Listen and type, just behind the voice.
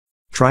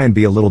try and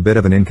be a little bit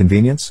of an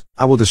inconvenience?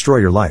 I will destroy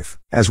your life.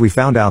 As we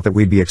found out that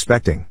we'd be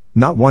expecting,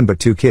 not 1 but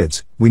 2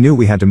 kids, we knew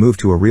we had to move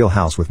to a real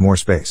house with more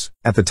space.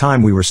 At the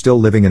time we were still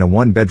living in a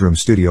 1-bedroom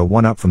studio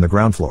 1 up from the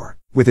ground floor,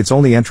 with its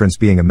only entrance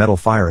being a metal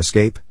fire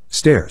escape,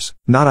 stairs.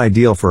 Not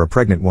ideal for a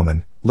pregnant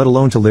woman, let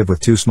alone to live with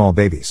 2 small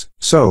babies.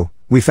 So,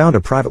 we found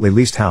a privately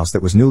leased house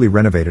that was newly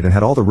renovated and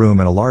had all the room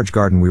and a large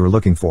garden we were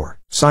looking for.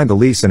 Signed the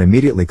lease and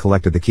immediately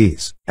collected the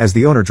keys. As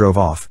the owner drove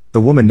off,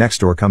 the woman next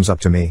door comes up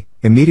to me,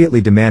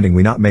 immediately demanding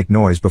we not make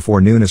noise before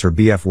noon as her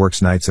BF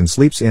works nights and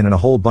sleeps in and a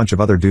whole bunch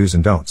of other do's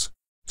and don'ts.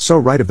 So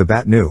right off the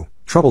bat knew,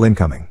 trouble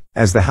incoming.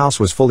 As the house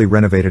was fully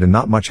renovated and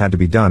not much had to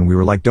be done, we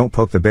were like, don't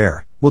poke the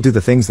bear, we'll do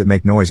the things that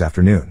make noise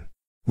after noon.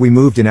 We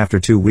moved in after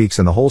 2 weeks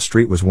and the whole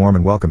street was warm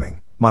and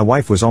welcoming. My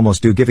wife was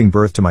almost due giving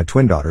birth to my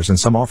twin daughters and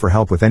some offer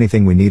help with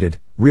anything we needed,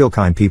 real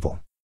kind people.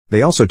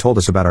 They also told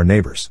us about our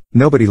neighbors.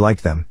 Nobody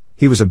liked them,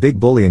 he was a big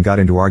bully and got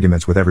into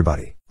arguments with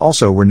everybody.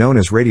 Also we're known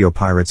as radio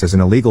pirates, as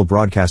in illegal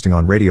broadcasting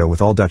on radio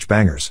with all Dutch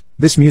bangers.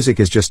 This music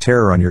is just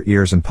terror on your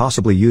ears and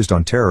possibly used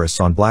on terrorists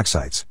on black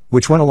sites,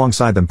 which went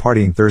alongside them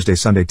partying Thursday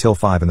Sunday till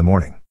 5 in the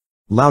morning.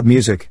 Loud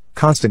music,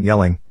 constant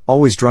yelling,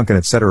 always drunken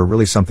etc.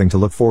 Really something to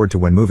look forward to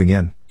when moving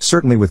in,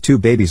 certainly with 2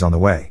 babies on the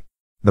way.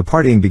 The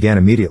partying began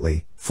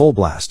immediately, full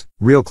blast,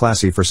 real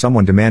classy for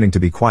someone demanding to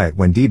be quiet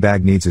when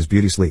D-Bag needs his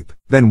beauty sleep.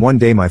 Then one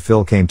day my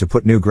Phil came to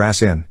put new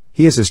grass in.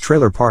 He has his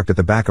trailer parked at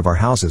the back of our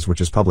houses,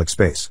 which is public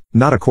space.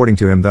 Not according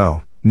to him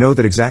though. Know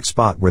that exact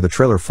spot where the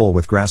trailer full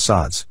with grass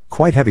sods,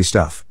 quite heavy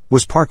stuff,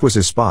 was parked was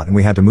his spot and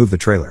we had to move the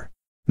trailer.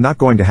 Not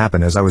going to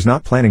happen, as I was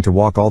not planning to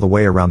walk all the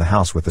way around the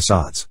house with the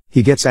sods.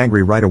 He gets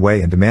angry right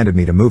away and demanded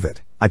me to move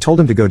it. I told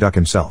him to go duck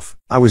himself.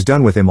 I was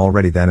done with him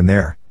already then and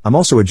there. I'm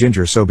also a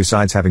ginger, so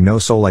besides having no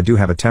soul I do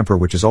have a temper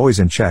which is always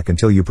in check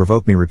until you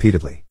provoke me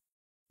repeatedly.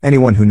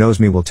 Anyone who knows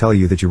me will tell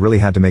you that you really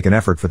had to make an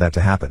effort for that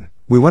to happen.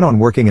 We went on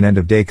working and end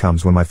of day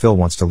comes when my Phil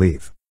wants to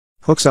leave.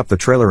 Hooks up the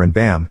trailer and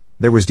bam,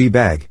 there was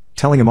D-Bag,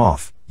 telling him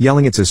off,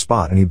 yelling it's his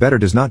spot and he better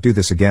does not do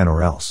this again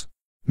or else.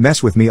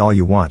 Mess with me all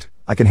you want,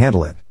 I can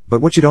handle it,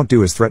 but what you don't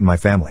do is threaten my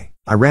family.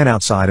 I ran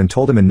outside and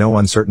told him in no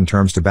uncertain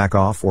terms to back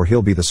off or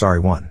he'll be the sorry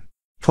one.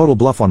 Total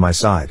bluff on my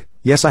side.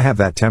 Yes, I have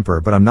that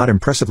temper, but I'm not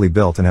impressively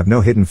built and have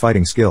no hidden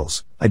fighting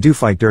skills. I do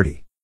fight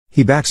dirty.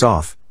 He backs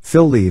off,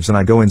 Phil leaves and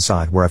I go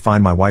inside where I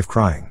find my wife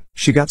crying.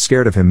 She got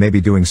scared of him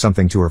maybe doing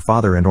something to her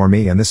father and or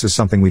me, and this is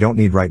something we don't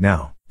need right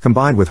now.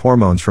 Combined with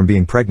hormones from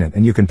being pregnant,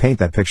 and you can paint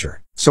that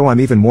picture. So I'm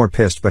even more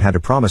pissed but had to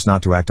promise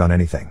not to act on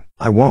anything.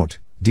 I won't,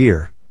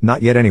 dear,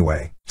 not yet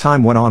anyway.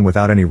 Time went on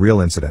without any real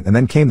incident and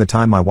then came the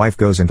time my wife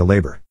goes into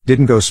labor.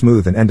 Didn't go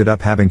smooth and ended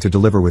up having to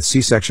deliver with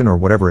C-section or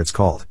whatever it's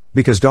called,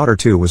 because daughter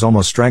 2 was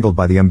almost strangled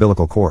by the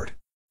umbilical cord.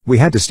 We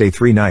had to stay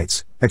 3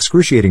 nights,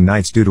 excruciating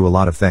nights due to a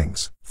lot of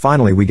things.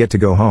 Finally we get to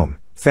go home.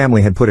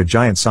 Family had put a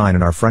giant sign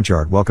in our front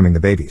yard welcoming the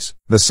babies.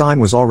 The sign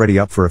was already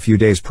up for a few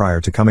days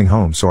prior to coming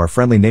home, so our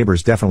friendly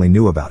neighbors definitely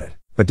knew about it.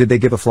 But did they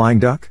give a flying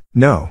duck?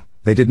 No,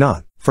 they did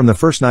not. From the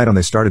first night on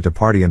they started to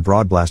party and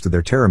broadblasted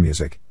their terror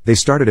music. They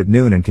started at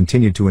noon and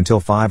continued to until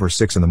 5 or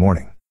 6 in the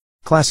morning.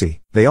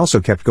 Classy. They also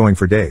kept going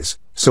for days,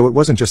 so it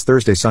wasn't just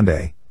Thursday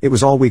Sunday, it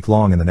was all week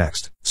long and the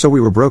next. So we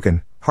were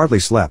broken, hardly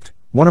slept.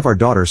 One of our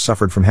daughters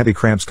suffered from heavy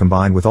cramps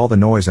combined with all the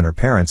noise and her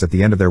parents at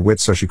the end of their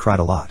wits, so she cried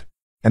a lot.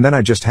 And then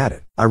I just had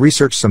it. I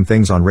researched some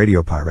things on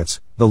radio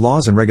pirates, the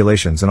laws and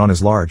regulations, and on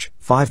his large,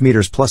 5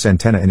 meters plus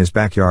antenna in his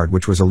backyard,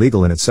 which was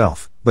illegal in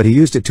itself, but he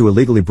used it to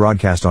illegally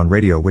broadcast on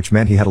radio, which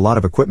meant he had a lot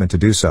of equipment to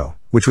do so,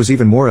 which was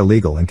even more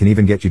illegal and can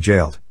even get you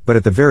jailed, but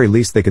at the very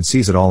least they could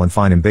seize it all and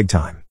fine him big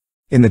time.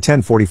 In the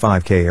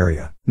 1045K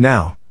area.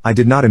 Now, I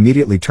did not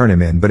immediately turn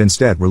him in, but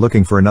instead we're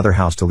looking for another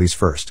house to lease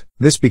first.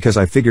 This because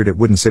I figured it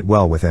wouldn't sit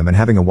well with him and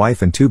having a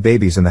wife and 2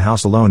 babies in the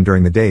house alone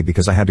during the day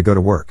because I had to go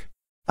to work.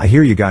 I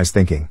hear you guys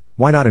thinking,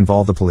 why not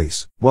involve the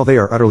police? Well, they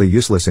are utterly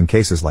useless in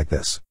cases like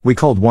this. We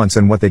called once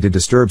and what they did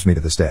disturbs me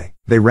to this day.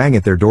 They rang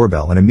at their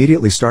doorbell and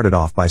immediately started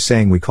off by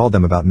saying we called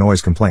them about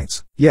noise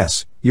complaints.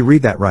 Yes, you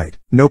read that right.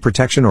 No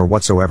protection or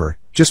whatsoever,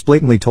 just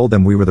blatantly told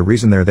them we were the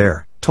reason they're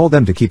there, told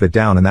them to keep it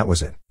down and that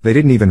was it. They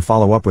didn't even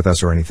follow up with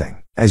us or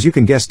anything. As you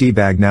can guess,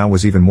 D-Bag now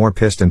was even more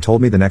pissed and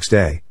told me the next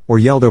day, or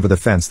yelled over the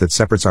fence that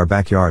separates our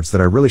backyards,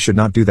 that I really should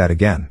not do that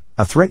again.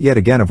 A threat yet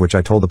again, of which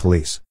I told the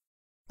police.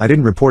 I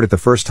didn't report it the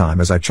first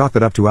time as I chalked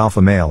it up to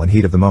alpha male and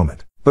heat of the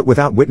moment. But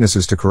without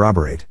witnesses to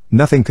corroborate,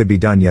 nothing could be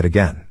done yet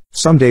again.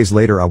 Some days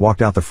later I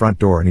walked out the front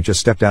door and he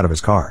just stepped out of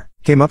his car.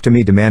 Came up to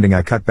me demanding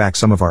I cut back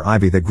some of our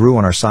ivy that grew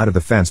on our side of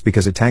the fence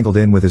because it tangled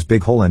in with his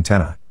big hole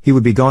antenna. He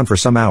would be gone for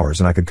some hours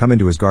and I could come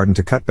into his garden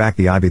to cut back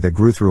the ivy that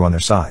grew through on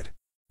their side.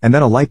 And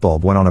then a light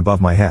bulb went on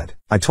above my head.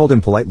 I told him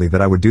politely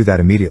that I would do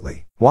that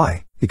immediately.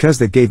 Why? Because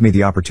that gave me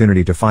the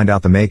opportunity to find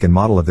out the make and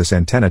model of this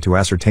antenna to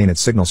ascertain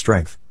its signal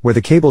strength, where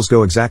the cables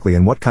go exactly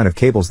and what kind of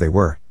cables they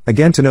were,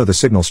 again to know the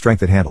signal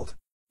strength it handled.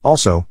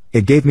 Also,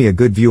 it gave me a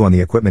good view on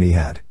the equipment he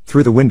had,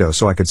 through the window,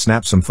 so I could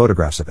snap some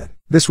photographs of it.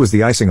 This was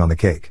the icing on the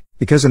cake,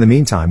 because in the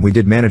meantime we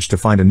did manage to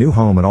find a new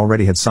home and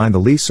already had signed the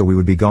lease, so we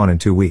would be gone in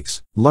 2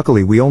 weeks.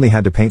 Luckily we only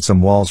had to paint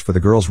some walls for the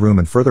girls' room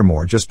and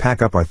furthermore just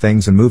pack up our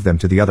things and move them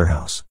to the other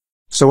house.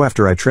 So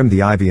after I trimmed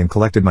the ivy and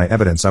collected my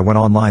evidence, I went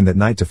online that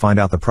night to find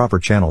out the proper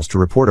channels to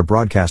report a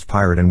broadcast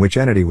pirate and which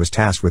entity was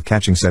tasked with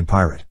catching said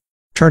pirate.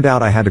 Turned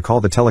out I had to call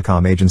the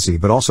telecom agency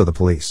but also the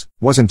police.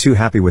 Wasn't too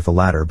happy with the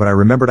latter, but I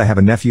remembered I have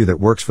a nephew that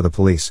works for the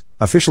police.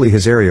 Officially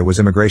his area was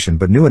immigration,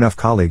 but knew enough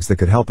colleagues that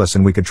could help us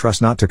and we could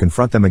trust not to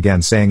confront them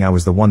again saying I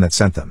was the one that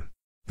sent them.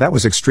 That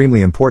was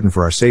extremely important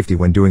for our safety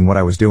when doing what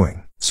I was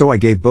doing. So I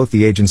gave both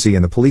the agency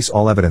and the police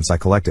all evidence I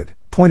collected,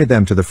 pointed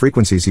them to the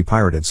frequencies he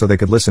pirated so they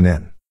could listen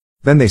in.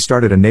 Then they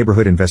started a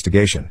neighborhood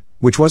investigation,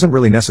 which wasn't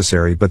really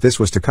necessary, but this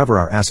was to cover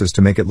our asses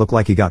to make it look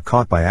like he got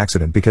caught by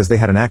accident because they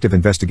had an active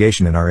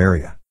investigation in our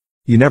area.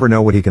 You never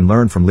know what he can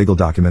learn from legal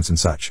documents and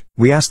such.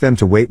 We asked them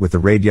to wait with the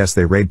raid. Yes,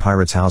 they raid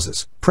pirates'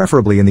 houses,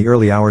 preferably in the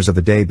early hours of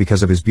the day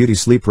because of his beauty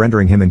sleep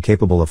rendering him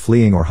incapable of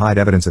fleeing or hide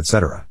evidence,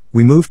 etc.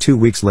 We moved 2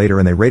 weeks later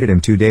and they raided him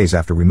 2 days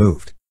after we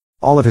moved.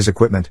 All of his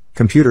equipment,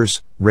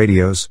 computers,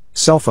 radios,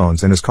 cell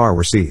phones and his car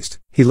were seized.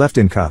 He left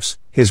in cuffs.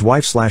 His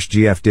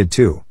wife/GF did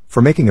too,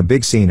 for making a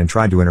big scene and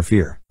tried to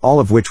interfere. All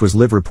of which was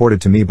live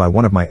reported to me by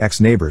one of my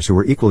ex-neighbors who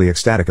were equally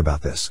ecstatic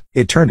about this.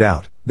 It turned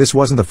out, this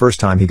wasn't the first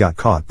time he got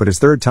caught but his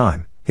third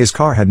time. His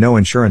car had no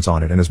insurance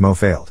on it and his mo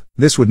failed.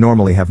 This would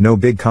normally have no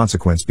big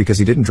consequence because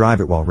he didn't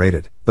drive it while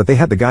raided, but they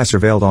had the guy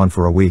surveilled on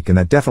for a week and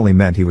that definitely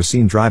meant he was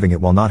seen driving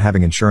it while not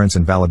having insurance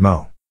and valid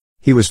mo.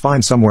 He was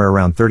fined somewhere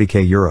around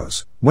 30k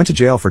euros, went to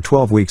jail for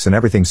 12 weeks and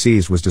everything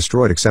seized was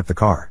destroyed except the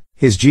car.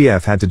 His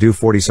GF had to do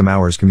 40-some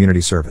hours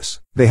community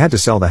service. They had to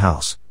sell the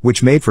house,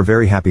 which made for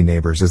very happy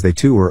neighbors as they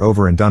too were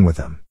over and done with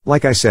them.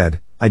 Like I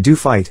said, I do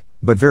fight,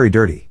 but very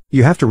dirty.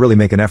 You have to really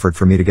make an effort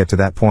for me to get to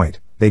that point.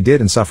 They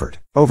did and suffered.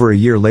 Over a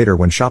year later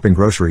when shopping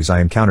groceries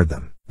I encountered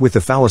them. With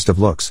the foulest of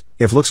looks.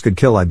 If looks could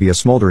kill I'd be a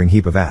smoldering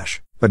heap of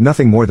ash. But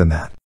nothing more than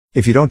that.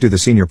 If you don't do the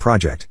senior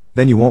project,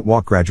 then you won't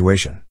walk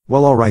graduation.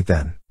 Well, alright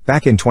then.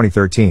 Back in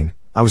 2013,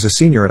 I was a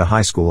senior at a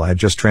high school I had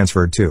just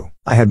transferred to.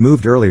 I had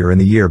moved earlier in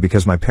the year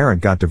because my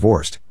parent got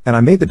divorced, and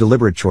I made the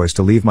deliberate choice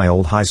to leave my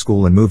old high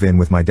school and move in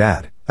with my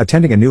dad,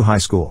 attending a new high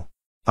school.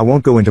 I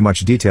won't go into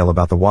much detail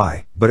about the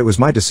why, but it was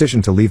my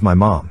decision to leave my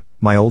mom,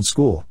 my old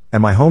school,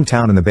 and my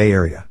hometown in the Bay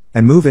Area,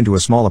 and move into a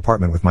small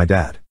apartment with my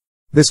dad.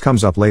 This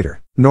comes up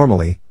later.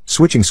 Normally,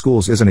 switching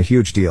schools isn't a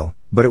huge deal,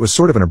 but it was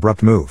sort of an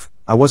abrupt move.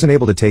 I wasn't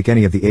able to take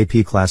any of the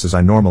AP classes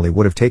I normally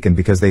would have taken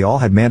because they all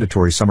had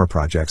mandatory summer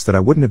projects that I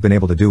wouldn't have been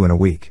able to do in a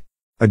week.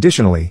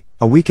 Additionally,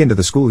 a week into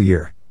the school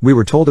year, we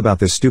were told about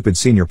this stupid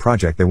senior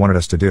project they wanted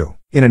us to do.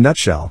 In a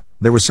nutshell,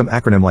 there was some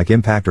acronym like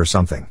IMPACT or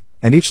something,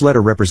 and each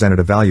letter represented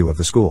a value of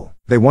the school.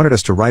 They wanted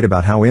us to write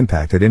about how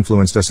impact had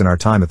influenced us in our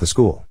time at the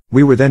school.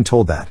 We were then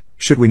told that,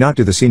 should we not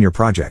do the senior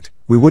project,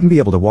 we wouldn't be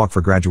able to walk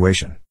for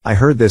graduation. I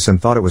heard this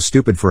and thought it was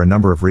stupid for a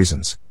number of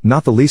reasons,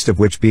 not the least of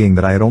which being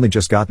that I had only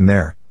just gotten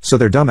there, so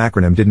their dumb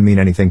acronym didn't mean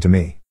anything to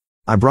me.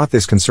 I brought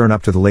this concern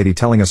up to the lady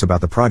telling us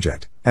about the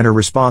project, and her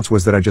response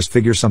was that I just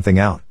figure something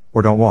out,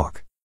 or don't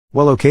walk.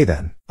 Well, okay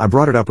then. I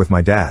brought it up with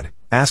my dad,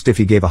 asked if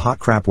he gave a hot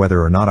crap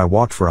whether or not I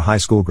walked for a high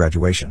school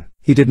graduation.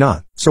 He did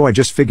not, so I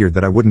just figured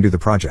that I wouldn't do the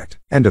project.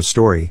 End of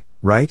story,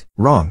 right?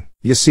 Wrong.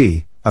 You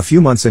see, a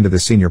few months into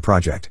this senior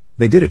project,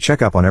 they did a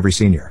checkup on every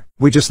senior.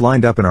 We just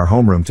lined up in our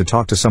homeroom to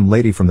talk to some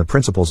lady from the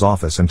principal's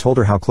office and told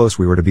her how close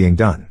we were to being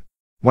done.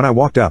 When I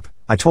walked up,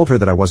 I told her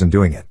that I wasn't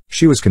doing it.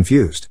 She was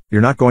confused.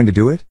 You're not going to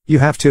do it? You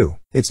have to.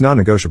 It's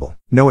non-negotiable.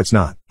 No, it's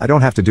not. I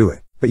don't have to do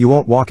it. But you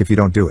won't walk if you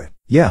don't do it.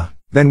 Yeah.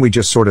 Then we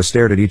just sort of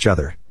stared at each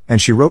other,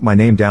 and she wrote my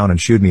name down and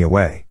shooed me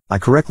away. I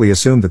correctly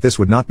assumed that this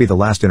would not be the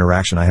last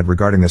interaction I had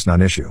regarding this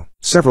non-issue.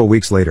 Several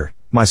weeks later,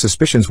 my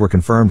suspicions were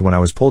confirmed when I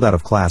was pulled out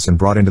of class and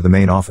brought into the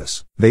main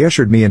office. They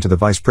ushered me into the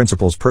vice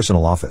principal's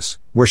personal office,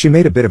 where she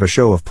made a bit of a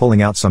show of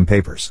pulling out some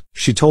papers.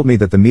 She told me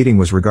that the meeting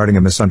was regarding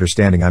a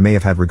misunderstanding I may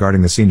have had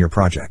regarding the senior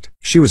project.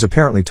 She was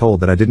apparently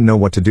told that I didn't know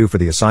what to do for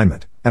the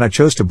assignment, and I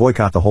chose to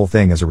boycott the whole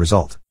thing as a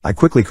result. I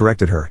quickly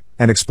corrected her,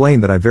 and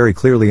explained that I very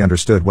clearly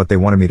understood what they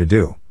wanted me to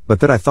do, but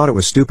that I thought it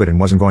was stupid and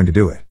wasn't going to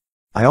do it.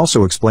 I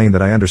also explained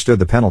that I understood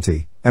the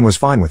penalty, and was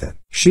fine with it.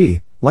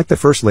 She, like the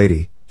first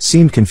lady,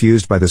 seemed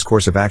confused by this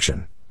course of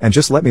action, and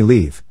just let me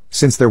leave,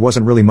 since there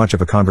wasn't really much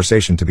of a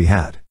conversation to be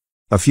had.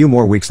 A few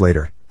more weeks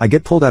later, I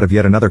get pulled out of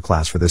yet another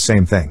class for this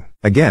same thing.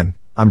 Again,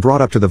 I'm brought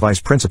up to the vice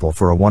principal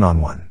for a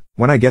one-on-one.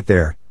 When I get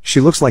there,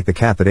 she looks like the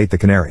cat that ate the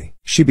canary.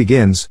 She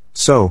begins,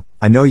 "So,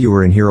 I know you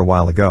were in here a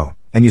while ago,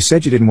 and you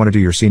said you didn't want to do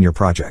your senior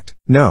project."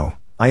 "No,"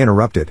 I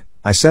interrupted.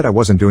 "I said I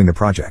wasn't doing the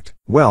project."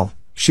 "Well,"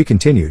 she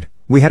continued,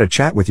 "we had a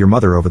chat with your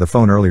mother over the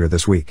phone earlier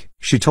this week.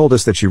 She told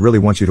us that she really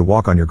wants you to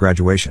walk on your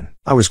graduation."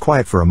 I was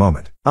quiet for a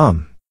moment.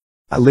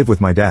 I live with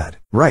my dad."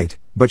 "Right,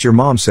 but your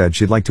mom said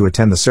she'd like to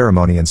attend the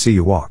ceremony and see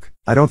you walk."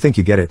 "I don't think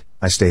you get it,"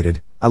 I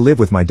stated. "I live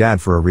with my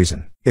dad for a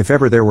reason." If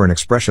ever there were an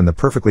expression that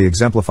perfectly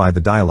exemplified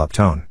the dial-up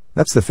tone,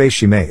 that's the face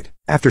she made.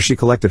 After she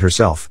collected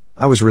herself,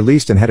 I was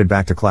released and headed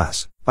back to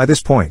class. By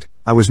this point,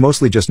 I was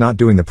mostly just not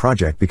doing the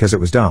project because it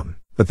was dumb.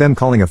 But them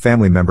calling a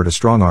family member to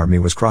strong-arm me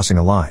was crossing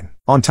a line.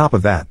 On top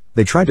of that,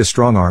 they tried to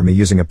strong-arm me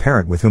using a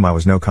parent with whom I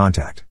was no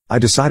contact. I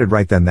decided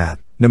right then that,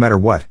 no matter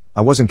what,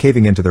 I wasn't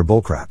caving into their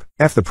bullcrap.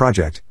 F the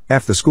project,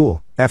 F the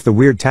school, F the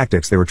weird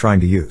tactics they were trying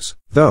to use.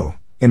 Though,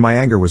 In my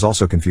anger was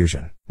also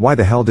confusion. Why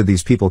the hell did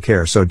these people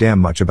care so damn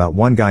much about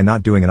one guy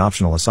not doing an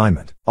optional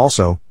assignment?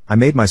 Also, I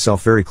made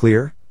myself very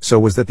clear, so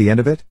was that the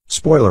end of it?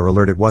 Spoiler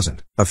alert, it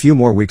wasn't. A few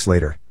more weeks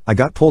later, I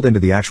got pulled into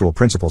the actual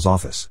principal's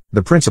office.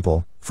 The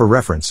principal, for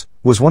reference,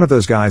 was one of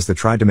those guys that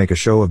tried to make a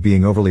show of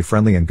being overly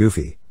friendly and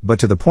goofy, but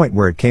to the point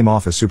where it came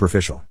off as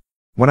superficial.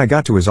 When I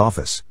got to his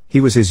office, he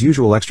was his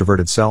usual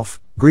extroverted self,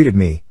 greeted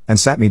me, and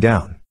sat me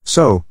down.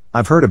 So,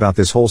 I've heard about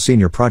this whole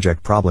senior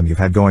project problem you've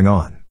had going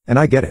on. And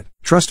I get it.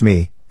 Trust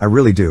me, I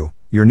really do.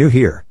 You're new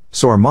here,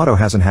 so our motto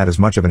hasn't had as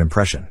much of an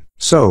impression.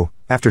 So,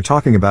 after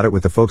talking about it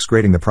with the folks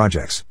grading the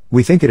projects,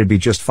 we think it'd be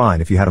just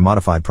fine if you had a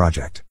modified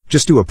project.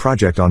 Just do a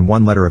project on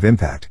one letter of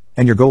impact,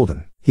 and you're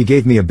golden. He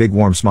gave me a big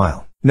warm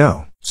smile.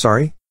 No,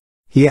 sorry?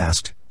 He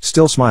asked,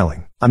 still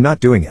smiling. I'm not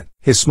doing it.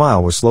 His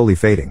smile was slowly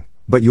fading.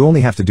 But you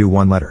only have to do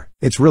one letter.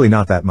 It's really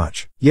not that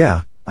much.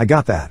 Yeah, I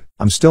got that.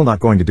 I'm still not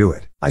going to do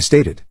it, I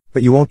stated.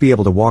 But you won't be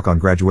able to walk on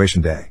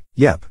graduation day.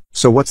 Yep.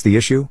 So what's the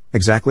issue,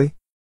 exactly?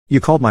 You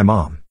called my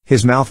mom.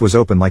 His mouth was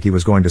open like he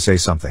was going to say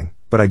something,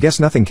 but I guess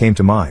nothing came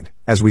to mind,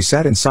 as we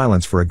sat in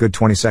silence for a good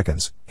 20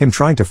 seconds, him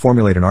trying to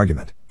formulate an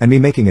argument, and me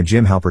making a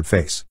Jim Halpert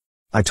face.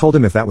 I told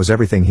him if that was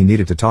everything he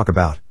needed to talk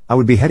about, I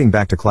would be heading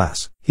back to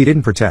class. He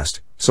didn't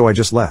protest, so I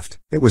just left.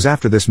 It was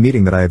after this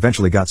meeting that I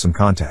eventually got some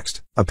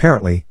context.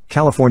 Apparently,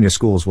 California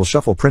schools will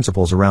shuffle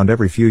principals around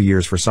every few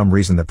years for some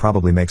reason that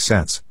probably makes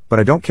sense, but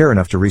I don't care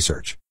enough to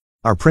research.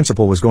 Our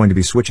principal was going to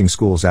be switching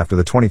schools after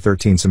the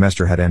 2013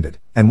 semester had ended,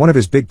 and one of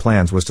his big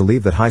plans was to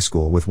leave that high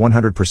school with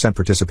 100%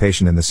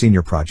 participation in the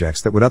senior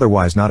projects that would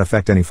otherwise not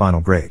affect any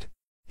final grade.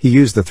 He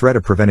used the threat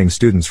of preventing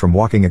students from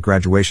walking at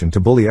graduation to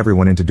bully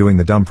everyone into doing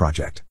the dumb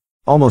project.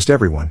 Almost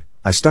everyone.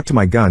 I stuck to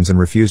my guns and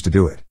refused to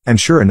do it. And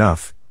sure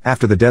enough,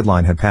 after the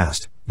deadline had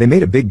passed, they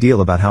made a big deal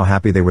about how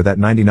happy they were that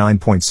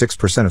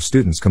 99.6% of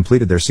students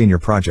completed their senior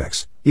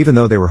projects, even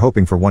though they were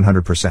hoping for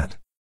 100%.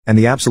 And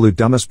the absolute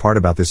dumbest part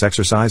about this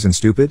exercise and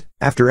stupid?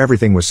 After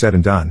everything was said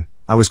and done,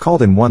 I was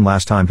called in one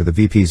last time to the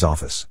VP's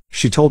office.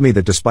 She told me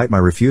that despite my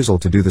refusal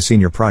to do the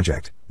senior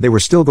project, they were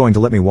still going to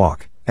let me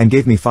walk, and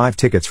gave me 5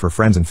 tickets for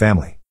friends and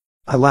family.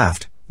 I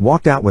laughed,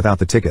 walked out without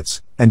the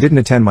tickets, and didn't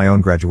attend my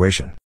own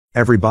graduation.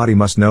 Everybody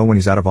must know when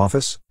he's out of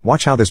office?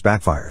 Watch how this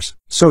backfires.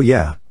 So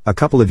yeah, a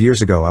couple of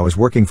years ago I was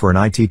working for an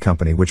IT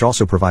company which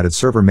also provided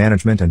server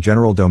management and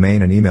general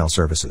domain and email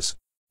services.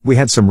 We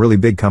had some really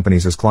big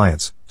companies as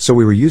clients, so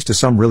we were used to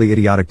some really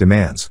idiotic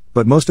demands,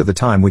 but most of the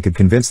time we could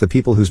convince the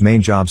people whose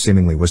main job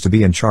seemingly was to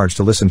be in charge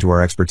to listen to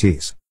our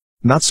expertise.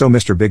 Not so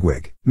Mr.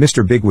 Bigwig.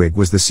 Mr. Bigwig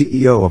was the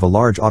CEO of a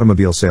large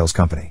automobile sales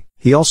company.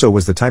 He also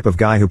was the type of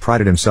guy who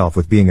prided himself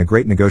with being a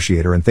great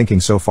negotiator and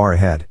thinking so far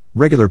ahead,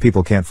 regular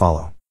people can't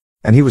follow.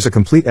 And he was a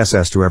complete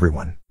SS to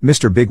everyone.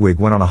 Mr. Bigwig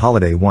went on a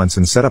holiday once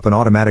and set up an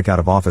automatic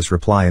out-of-office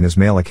reply in his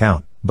mail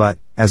account, but,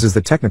 as is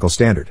the technical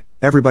standard,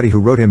 everybody who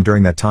wrote him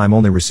during that time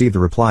only received the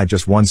reply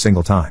just one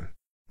single time.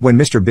 When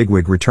Mr.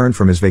 Bigwig returned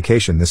from his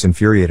vacation, this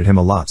infuriated him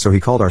a lot, so he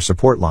called our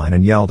support line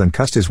and yelled and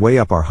cussed his way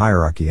up our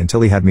hierarchy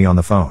until he had me on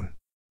the phone.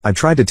 I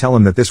tried to tell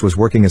him that this was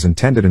working as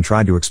intended and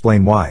tried to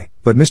explain why,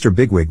 but Mr.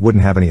 Bigwig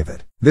wouldn't have any of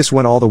it. This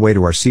went all the way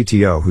to our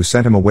CTO, who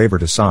sent him a waiver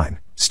to sign,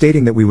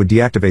 stating that we would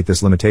deactivate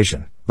this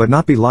limitation, but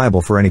not be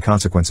liable for any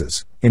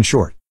consequences, in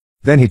short.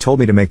 Then he told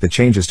me to make the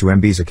changes to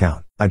MB's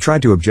account. I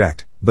tried to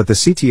object, but the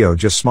CTO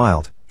just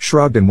smiled,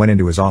 shrugged and went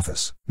into his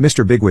office.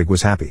 Mr. Bigwig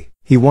was happy.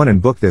 He won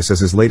and booked this as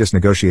his latest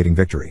negotiating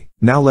victory.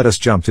 Now let us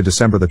jump to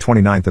December the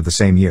 29th of the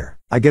same year.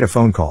 I get a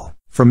phone call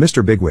from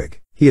Mr. Bigwig.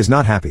 He is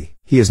not happy.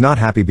 He is not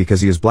happy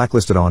because he is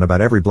blacklisted on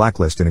about every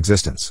blacklist in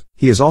existence.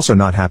 He is also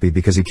not happy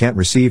because he can't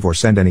receive or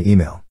send any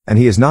email. And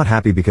he is not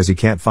happy because he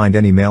can't find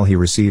any mail he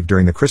received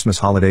during the Christmas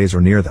holidays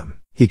or near them.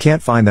 He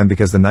can't find them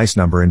because the nice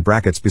number in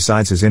brackets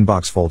besides his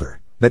inbox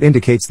folder, that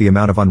indicates the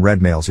amount of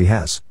unread mails he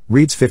has,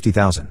 reads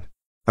 50,000.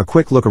 A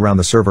quick look around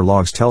the server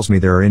logs tells me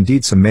there are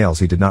indeed some mails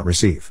he did not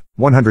receive.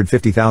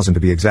 150,000 to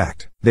be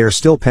exact. They are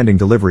still pending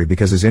delivery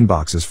because his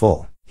inbox is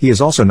full. He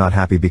is also not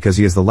happy because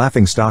he is the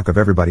laughing stock of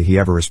everybody he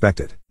ever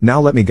respected. Now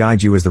let me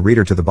guide you as the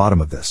reader to the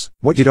bottom of this.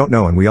 What you don't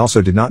know and we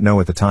also did not know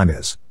at the time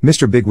is,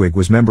 Mr. Bigwig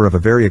was member of a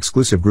very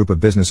exclusive group of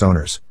business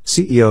owners,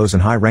 CEOs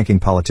and high-ranking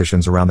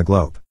politicians around the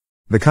globe.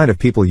 The kind of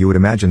people you would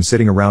imagine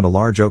sitting around a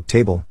large oak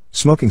table,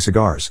 smoking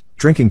cigars,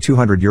 drinking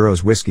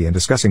 €200 whiskey and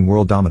discussing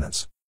world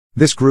dominance.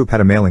 This group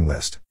had a mailing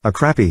list. A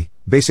crappy,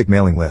 basic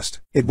mailing list.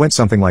 It went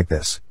something like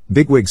this.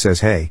 Bigwig says,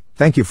 "Hey,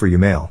 thank you for your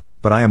mail,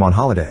 but I am on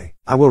holiday.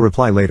 I will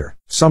reply later."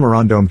 Some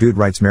random dude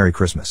writes Merry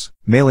Christmas.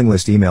 Mailing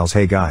list emails,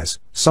 "Hey guys,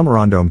 some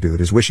random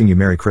dude is wishing you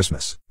Merry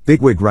Christmas."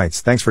 Bigwig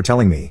writes, "Thanks for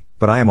telling me,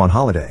 but I am on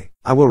holiday.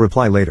 I will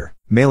reply later."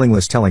 Mailing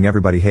list telling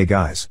everybody, "Hey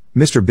guys,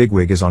 Mr.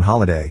 Bigwig is on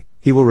holiday.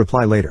 He will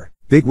reply later."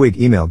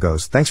 Bigwig email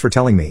goes, "Thanks for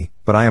telling me,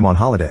 but I am on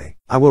holiday.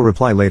 I will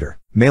reply later."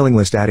 Mailing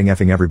list adding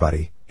effing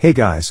everybody, "Hey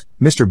guys,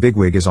 Mr.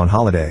 Bigwig is on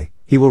holiday.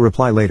 He will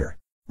reply later."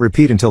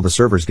 Repeat until the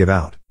servers give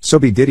out. So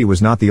B. Diddy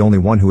was not the only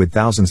one who had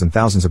thousands and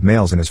thousands of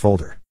mails in his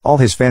folder. All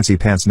his fancy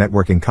pants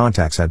networking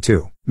contacts had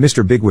too.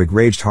 Mr. Bigwig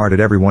raged hard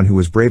at everyone who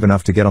was brave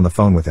enough to get on the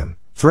phone with him,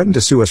 threatened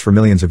to sue us for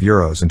millions of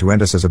euros and to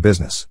end us as a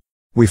business.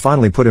 We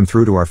finally put him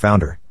through to our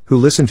founder, who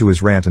listened to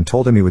his rant and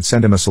told him he would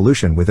send him a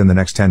solution within the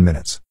next 10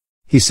 minutes.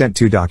 He sent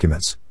 2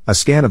 documents, a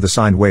scan of the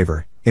signed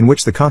waiver, in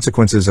which the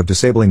consequences of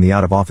disabling the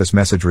out-of-office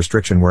message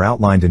restriction were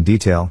outlined in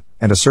detail,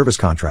 and a service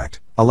contract,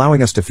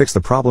 allowing us to fix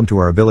the problem to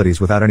our abilities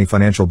without any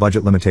financial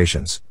budget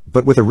limitations,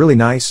 but with a really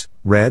nice,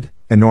 red,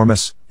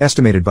 enormous,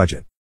 estimated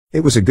budget.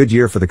 It was a good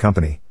year for the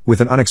company,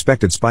 with an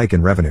unexpected spike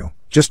in revenue,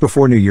 just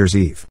before New Year's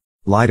Eve.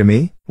 Lie to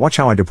me? Watch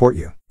how I deport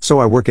you. So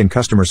I work in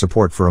customer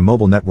support for a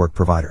mobile network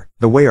provider.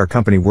 The way our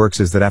company works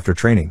is that after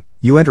training,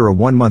 you enter a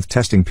 1-month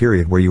testing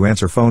period where you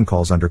answer phone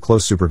calls under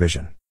close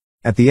supervision.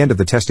 At the end of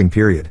the testing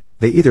period,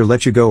 they either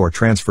let you go or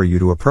transfer you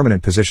to a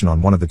permanent position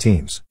on one of the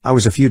teams. I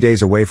was a few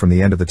days away from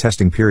the end of the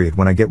testing period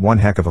when I get one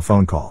heck of a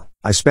phone call.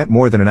 I spent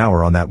more than an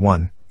hour on that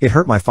one. It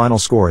hurt my final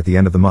score at the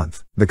end of the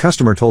month. The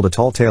customer told a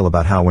tall tale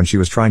about how when she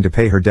was trying to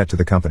pay her debt to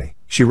the company,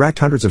 she racked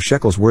hundreds of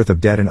shekels worth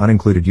of debt in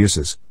unincluded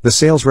uses. The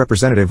sales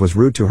representative was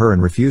rude to her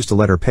and refused to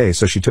let her pay,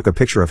 so she took a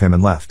picture of him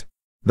and left.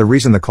 The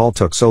reason the call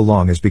took so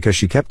long is because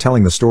she kept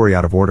telling the story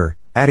out of order,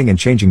 adding and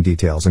changing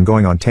details and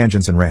going on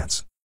tangents and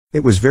rants.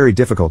 It was very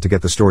difficult to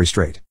get the story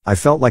straight. I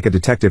felt like a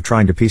detective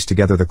trying to piece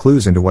together the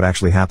clues into what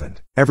actually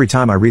happened. Every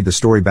time I read the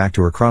story back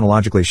to her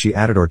chronologically, she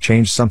added or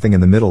changed something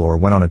in the middle or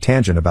went on a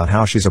tangent about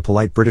how she's a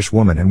polite British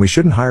woman and we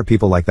shouldn't hire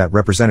people like that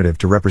representative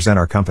to represent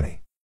our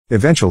company.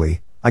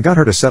 Eventually, I got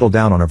her to settle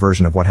down on a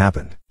version of what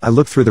happened. I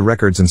looked through the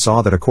records and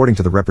saw that according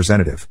to the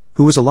representative,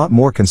 who was a lot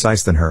more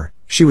concise than her,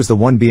 she was the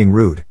one being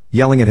rude,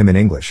 yelling at him in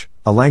English,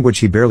 a language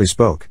he barely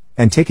spoke,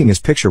 and taking his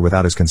picture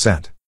without his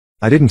consent.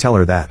 I didn't tell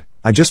her that.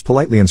 I just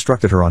politely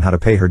instructed her on how to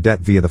pay her debt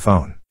via the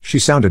phone. She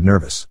sounded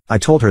nervous. I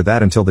told her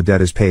that until the debt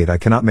is paid I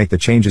cannot make the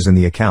changes in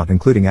the account,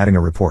 including adding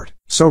a report.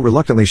 So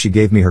reluctantly she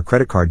gave me her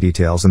credit card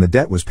details and the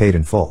debt was paid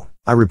in full.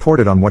 I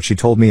reported on what she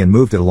told me and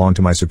moved it along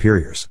to my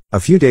superiors. A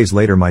few days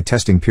later my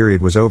testing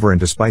period was over, and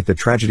despite the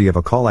tragedy of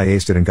a call I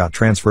aced it and got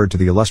transferred to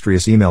the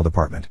illustrious email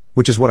department,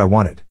 which is what I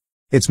wanted.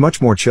 It's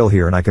much more chill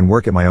here and I can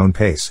work at my own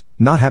pace,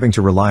 not having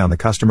to rely on the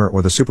customer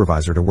or the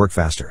supervisor to work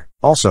faster.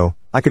 Also,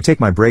 I could take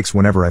my breaks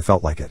whenever I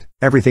felt like it.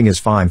 Everything is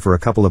fine for a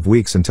couple of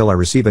weeks until I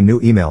receive a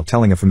new email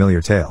telling a familiar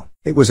tale.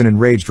 It was an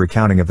enraged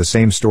recounting of the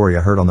same story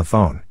I heard on the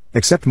phone,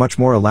 except much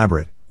more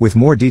elaborate, with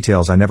more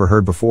details I never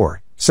heard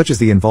before, such as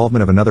the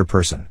involvement of another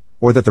person,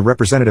 or that the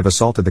representative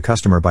assaulted the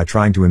customer by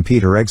trying to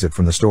impede her exit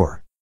from the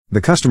store.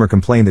 The customer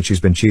complained that she's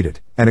been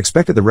cheated, and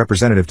expected the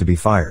representative to be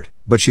fired,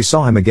 but she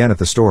saw him again at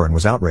the store and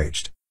was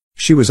outraged.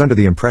 She was under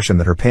the impression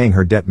that her paying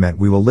her debt meant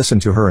we will listen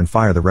to her and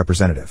fire the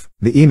representative.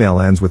 The email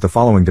ends with the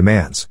following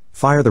demands: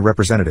 fire the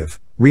representative,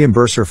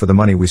 reimburse her for the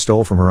money we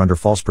stole from her under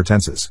false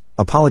pretenses,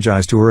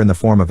 apologize to her in the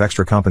form of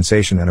extra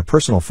compensation, and a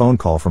personal phone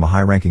call from a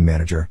high-ranking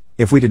manager.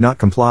 If we did not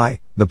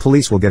comply, the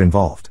police will get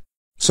involved.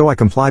 So I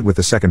complied with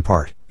the second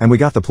part, and we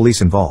got the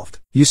police involved.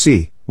 You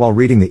see, while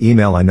reading the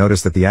email I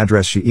noticed that the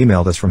address she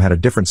emailed us from had a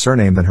different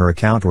surname than her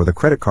account or the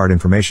credit card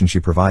information she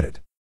provided.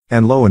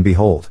 And lo and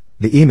behold,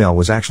 the email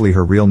was actually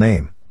her real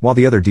name, while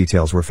the other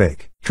details were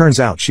fake. Turns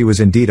out she was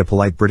indeed a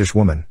polite British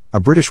woman, a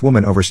British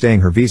woman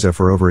overstaying her visa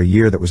for over a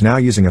year that was now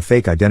using a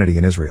fake identity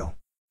in Israel.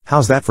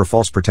 How's that for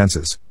false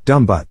pretenses?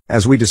 Dumb butt.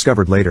 As we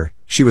discovered later,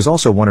 she was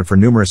also wanted for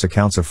numerous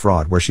accounts of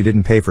fraud where she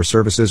didn't pay for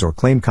services or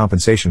claim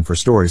compensation for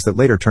stories that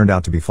later turned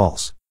out to be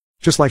false.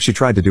 Just like she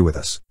tried to do with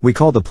us. We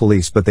called the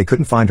police but they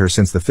couldn't find her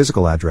since the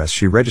physical address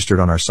she registered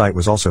on our site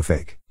was also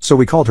fake. So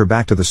we called her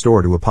back to the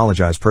store to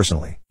apologize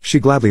personally. She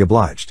gladly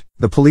obliged.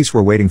 The police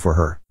were waiting for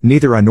her.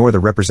 Neither I nor the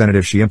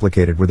representative she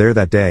implicated were there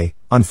that day,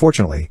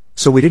 unfortunately,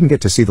 so we didn't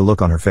get to see the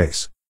look on her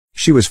face.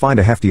 She was fined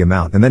a hefty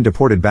amount and then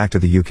deported back to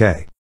the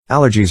UK.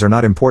 Allergies are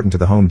not important to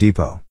the Home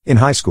Depot. In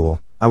high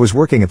school, I was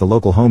working at the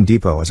local Home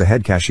Depot as a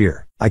head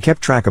cashier. I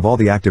kept track of all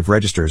the active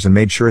registers and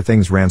made sure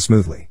things ran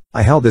smoothly.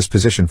 I held this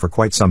position for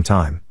quite some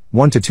time,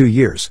 1 to 2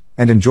 years,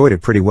 and enjoyed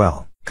it pretty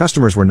well.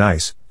 Customers were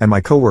nice, and my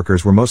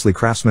coworkers were mostly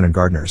craftsmen and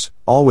gardeners,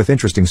 all with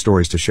interesting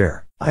stories to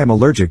share. I am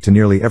allergic to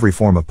nearly every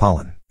form of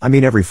pollen. I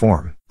mean every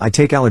form. I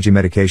take allergy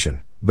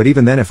medication, but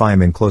even then if I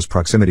am in close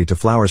proximity to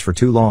flowers for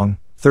too long,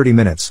 30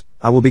 minutes,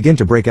 I will begin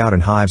to break out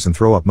in hives and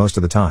throw up most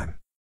of the time.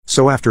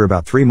 So after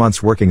about 3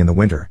 months working in the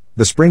winter,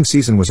 the spring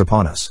season was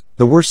upon us,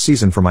 the worst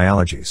season for my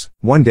allergies.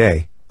 One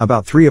day,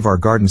 about 3 of our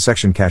garden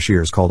section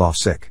cashiers called off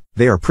sick.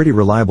 They are pretty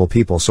reliable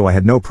people, so I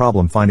had no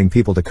problem finding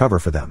people to cover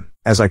for them.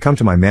 As I come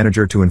to my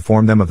manager to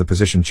inform them of the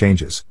position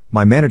changes,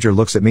 my manager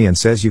looks at me and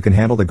says, "You can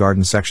handle the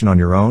garden section on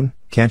your own,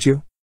 can't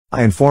you?"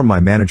 I inform my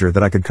manager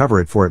that I could cover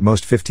it for at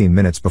most 15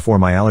 minutes before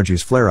my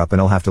allergies flare up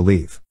and I'll have to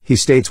leave. He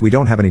states, "We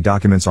don't have any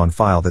documents on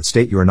file that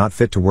state you are not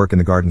fit to work in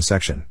the garden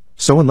section.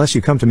 So unless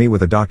you come to me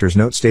with a doctor's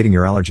note stating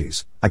your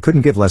allergies, I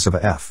couldn't give less of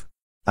a F."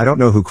 I don't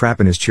know who crap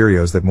in his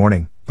Cheerios that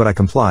morning, but I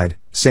complied,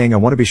 saying, "I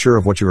want to be sure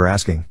of what you are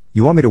asking.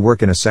 You want me to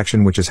work in a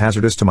section which is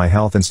hazardous to my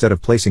health instead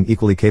of placing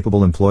equally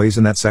capable employees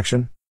in that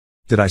section?"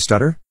 Did I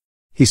stutter?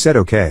 He said,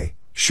 "Okay,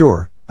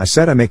 sure." I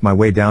said, "I make my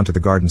way down to the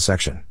garden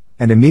section,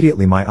 and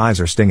immediately my eyes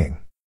are stinging.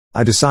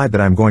 I decide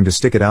that I'm going to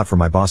stick it out for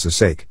my boss's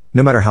sake,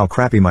 no matter how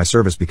crappy my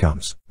service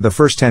becomes. The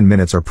first 10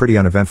 minutes are pretty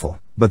uneventful,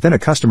 but then a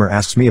customer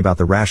asks me about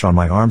the rash on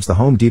my arms. The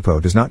Home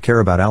Depot does not care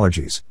about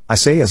allergies. I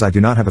say as I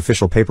do not have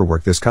official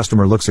paperwork. This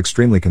customer looks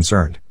extremely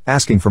concerned,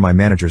 asking for my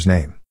manager's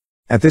name.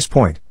 At this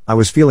point, I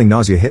was feeling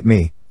nausea hit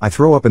me. I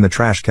throw up in the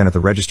trash can at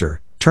the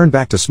register, turn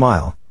back to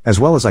smile,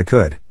 as well as I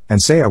could,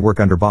 and say I work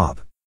under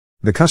Bob.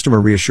 The customer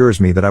reassures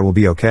me that I will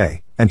be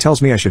okay, and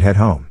tells me I should head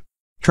home.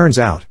 Turns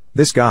out,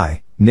 this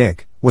guy,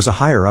 Nick, was a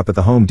higher up at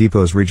the Home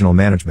Depot's regional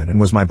management and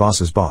was my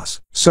boss's boss.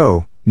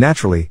 So,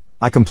 naturally,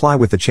 I comply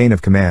with the chain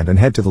of command and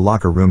head to the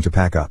locker room to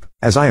pack up.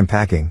 As I am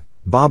packing,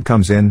 Bob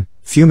comes in,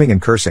 fuming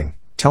and cursing,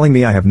 telling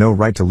me I have no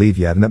right to leave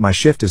yet and that my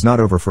shift is not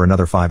over for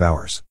another 5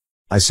 hours.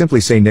 I simply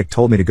say Nick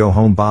told me to go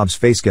home. Bob's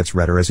face gets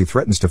redder as he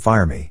threatens to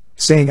fire me,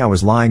 saying I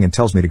was lying and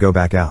tells me to go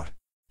back out.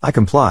 I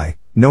comply,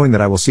 knowing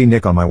that I will see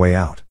Nick on my way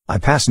out. I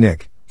pass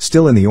Nick,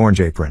 still in the orange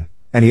apron,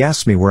 and he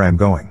asks me where I am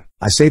going.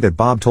 I say that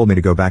Bob told me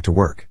to go back to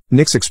work.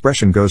 Nick's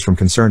expression goes from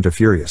concerned to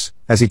furious,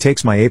 as he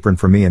takes my apron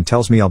from me and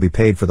tells me I'll be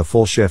paid for the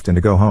full shift and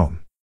to go home.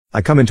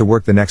 I come into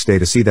work the next day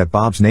to see that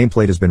Bob's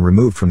nameplate has been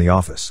removed from the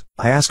office.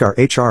 I ask our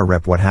HR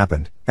rep what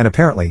happened, and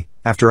apparently,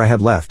 after I had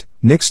left,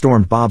 Nick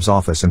stormed Bob's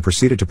office and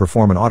proceeded to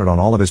perform an audit on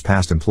all of his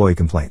past employee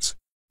complaints.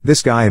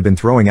 This guy had been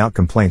throwing out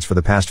complaints for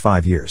the past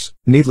 5 years.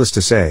 Needless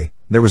to say,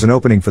 there was an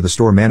opening for the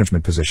store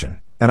management position,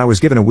 and I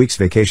was given a week's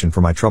vacation for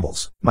my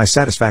troubles. My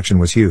satisfaction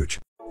was huge.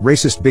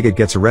 Racist bigot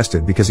gets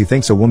arrested because he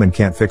thinks a woman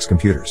can't fix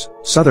computers.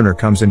 Southerner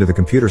comes into the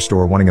computer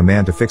store wanting a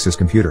man to fix his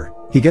computer.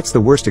 He gets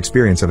the worst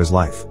experience of his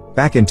life.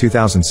 Back in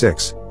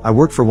 2006, I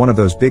worked for one of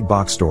those big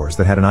box stores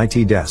that had an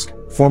IT desk,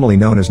 formerly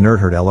known as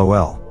Nerdherd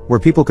LOL, where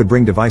people could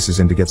bring devices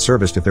in to get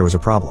serviced if there was a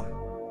problem.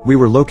 We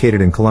were located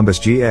in Columbus,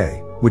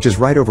 GA, which is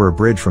right over a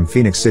bridge from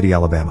Phoenix City,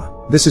 Alabama.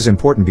 This is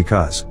important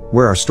because,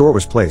 where our store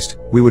was placed,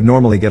 we would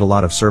normally get a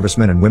lot of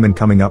servicemen and women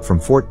coming up from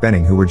Fort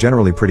Benning who were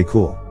generally pretty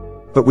cool.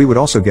 But we would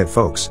also get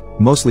folks,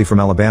 mostly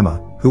from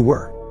Alabama, who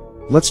were,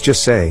 let's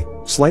just say,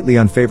 slightly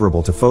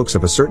unfavorable to folks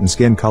of a certain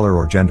skin color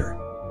or gender.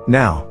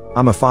 Now,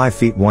 I'm a 5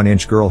 feet 1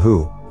 inch girl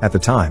who, at the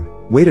time,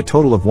 weighed a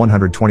total of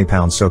 120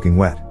 pounds soaking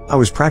wet. I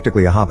was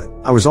practically a hobbit.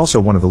 I was also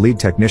one of the lead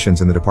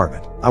technicians in the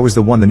department. I was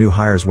the one the new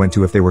hires went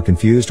to if they were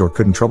confused or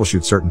couldn't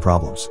troubleshoot certain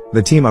problems.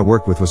 The team I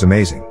worked with was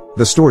amazing.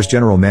 The store's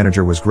general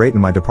manager was great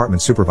and my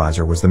department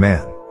supervisor was the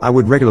man. I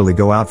would regularly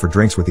go out for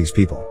drinks with these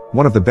people.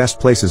 One of the best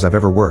places I've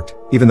ever worked,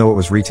 even though it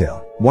was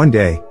retail. One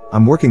day,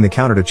 I'm working the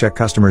counter to check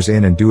customers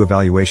in and do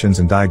evaluations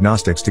and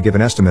diagnostics to give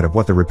an estimate of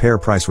what the repair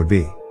price would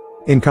be.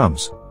 In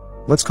comes,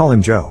 let's call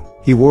him Joe.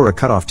 He wore a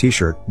cut-off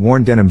t-shirt,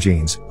 worn denim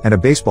jeans, and a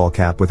baseball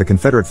cap with a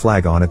Confederate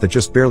flag on it that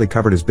just barely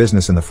covered his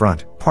business in the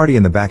front, party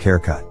in the back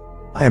haircut.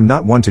 I am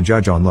not one to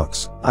judge on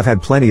looks. I've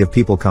had plenty of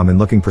people come in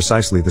looking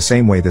precisely the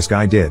same way this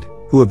guy did,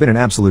 who have been an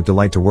absolute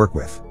delight to work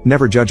with.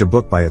 Never judge a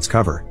book by its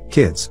cover,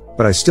 kids,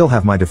 but I still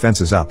have my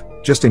defenses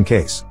up, just in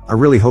case. I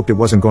really hoped it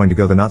wasn't going to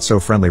go the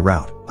not-so-friendly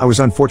route. I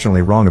was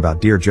unfortunately wrong about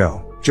Dear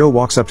Joe. Joe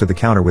walks up to the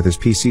counter with his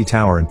PC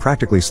tower and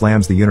practically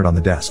slams the unit on the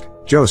desk.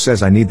 Joe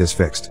says I need this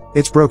fixed.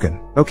 It's broken.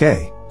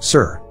 Okay,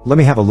 sir, let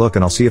me have a look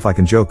and I'll see if I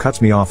can. Joe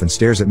cuts me off and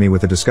stares at me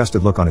with a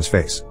disgusted look on his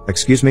face.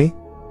 Excuse me?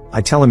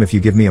 I tell him if you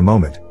give me a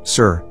moment,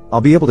 sir, I'll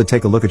be able to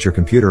take a look at your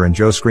computer, and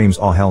Joe screams,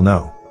 oh hell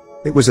no.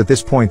 It was at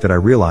this point that I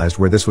realized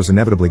where this was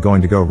inevitably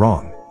going to go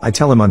wrong. I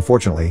tell him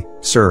unfortunately,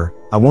 sir,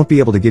 I won't be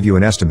able to give you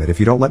an estimate if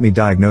you don't let me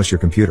diagnose your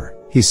computer.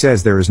 He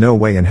says there is no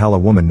way in hell a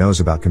woman knows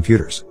about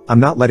computers. I'm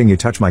not letting you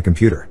touch my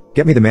computer.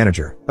 Get me the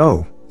manager.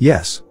 Oh,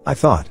 yes, I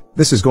thought,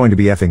 this is going to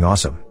be effing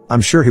awesome.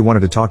 I'm sure he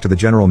wanted to talk to the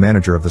general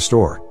manager of the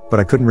store, but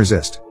I couldn't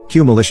resist.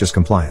 Cue malicious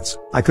compliance.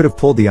 I could have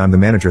pulled the I'm the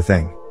manager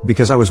thing,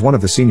 because I was one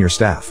of the senior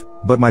staff,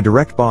 but my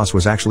direct boss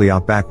was actually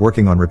out back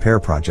working on repair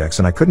projects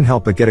and I couldn't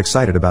help but get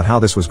excited about how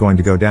this was going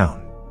to go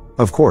down.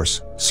 Of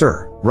course,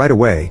 sir, right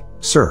away,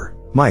 sir.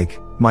 Mike,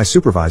 my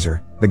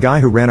supervisor, the guy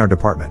who ran our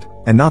department,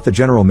 and not the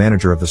general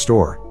manager of the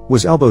store,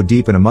 was elbow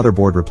deep in a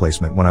motherboard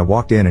replacement when I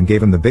walked in and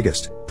gave him the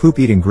biggest,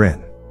 poop-eating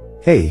grin.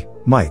 Hey,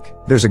 Mike,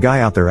 there's a guy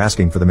out there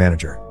asking for the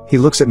manager. He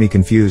looks at me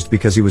confused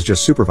because he was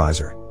just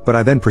supervisor, but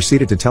I then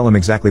proceeded to tell him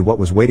exactly what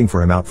was waiting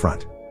for him out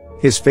front.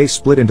 His face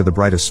split into the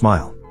brightest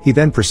smile. He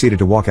then proceeded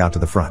to walk out to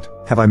the front.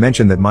 Have I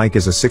mentioned that Mike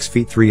is a 6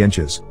 feet 3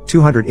 inches,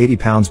 280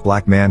 pounds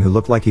black man who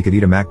looked like he could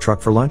eat a Mack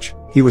truck for lunch?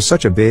 He was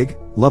such a big,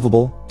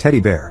 lovable, teddy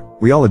bear.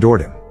 We all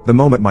adored him. The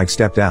moment Mike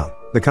stepped out,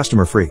 the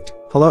customer freaked.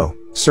 Hello,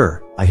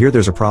 sir, I hear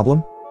there's a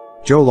problem?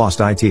 Joe lost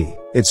IT.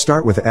 It'd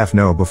start with a F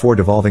no before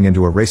devolving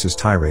into a racist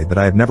tirade that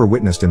I had never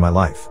witnessed in my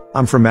life.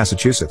 I'm from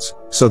Massachusetts,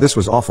 so this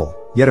was awful,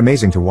 yet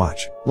amazing to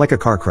watch. Like a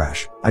car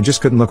crash. I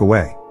just couldn't look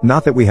away.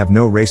 Not that we have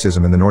no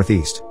racism in the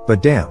Northeast,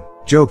 but damn.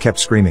 Joe kept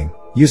screaming,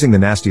 using the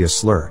nastiest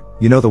slur,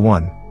 you know the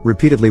one,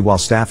 repeatedly while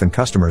staff and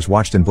customers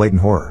watched in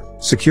blatant horror.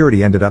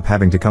 Security ended up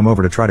having to come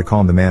over to try to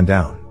calm the man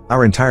down.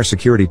 Our entire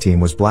security team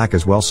was black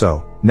as well,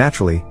 so,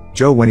 naturally,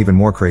 Joe went even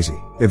more crazy.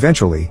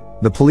 Eventually,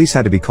 the police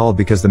had to be called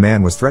because the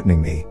man was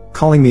threatening me,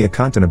 calling me a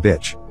cunt and a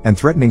bitch, and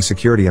threatening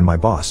security and my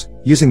boss,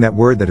 using that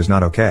word that is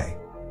not okay.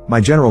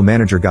 My general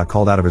manager got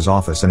called out of his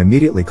office and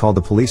immediately called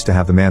the police to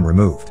have the man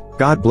removed.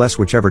 God bless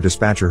whichever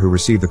dispatcher who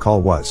received the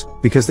call was,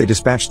 because they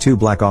dispatched 2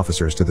 black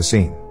officers to the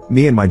scene.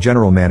 Me and my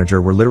general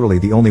manager were literally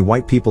the only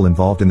white people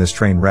involved in this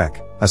train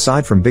wreck,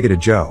 aside from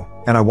bigoted Joe,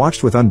 and I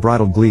watched with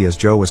unbridled glee as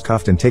Joe was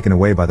cuffed and taken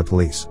away by the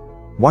police.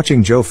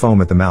 Watching Joe foam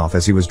at the mouth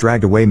as he was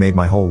dragged away made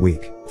my whole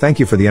week. Thank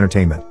you for the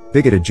entertainment,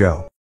 bigoted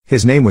Joe.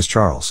 His name was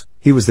Charles.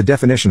 He was the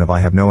definition of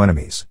I have no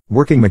enemies.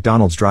 Working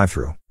McDonald's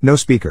drive-thru. No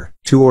speaker.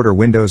 2 order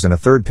windows and a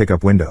 3rd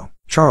pickup window.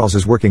 Charles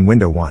is working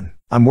window 1.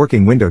 I'm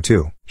working window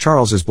 2.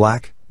 Charles is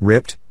black,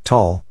 ripped,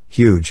 tall,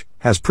 huge,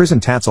 has prison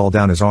tats all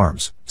down his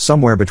arms,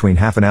 somewhere between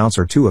half an ounce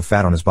or 2 of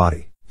fat on his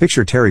body.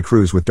 Picture Terry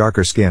Crews with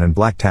darker skin and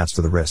black tats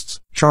to the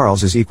wrists.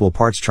 Charles is equal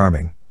parts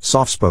charming,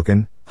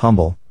 soft-spoken,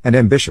 humble, and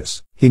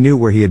ambitious. He knew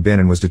where he had been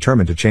and was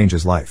determined to change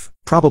his life.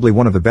 Probably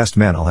one of the best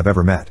men I'll have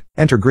ever met.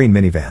 Enter green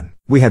minivan.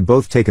 We had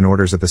both taken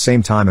orders at the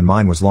same time and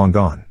mine was long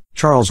gone.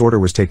 Charles' order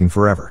was taking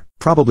forever.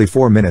 Probably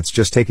 4 minutes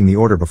just taking the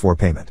order before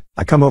payment.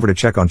 I come over to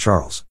check on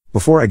Charles.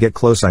 Before I get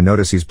close I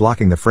notice he's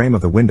blocking the frame of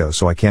the window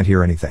so I can't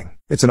hear anything.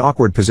 It's an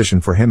awkward position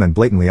for him and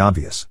blatantly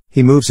obvious.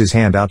 He moves his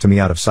hand out to me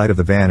out of sight of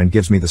the van and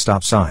gives me the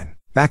stop sign.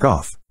 Back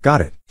off.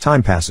 Got it.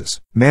 Time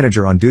passes.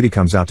 Manager on duty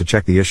comes out to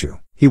check the issue.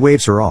 He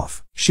waves her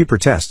off. She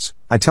protests.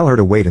 I tell her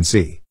to wait and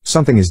see.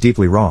 Something is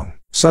deeply wrong.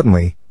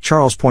 Suddenly,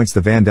 Charles points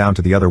the van down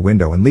to the other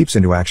window and leaps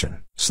into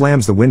action.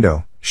 Slams the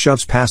window,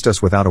 shoves past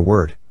us without a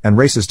word, and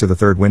races to the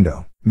 3rd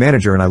window.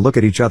 Manager and I look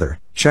at each other,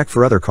 check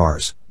for other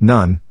cars,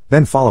 none,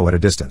 then follow at a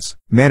distance.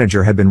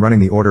 Manager had been running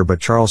the order but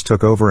Charles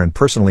took over and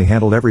personally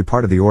handled every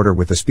part of the order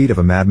with the speed of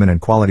a madman and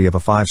quality of a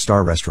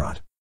 5-star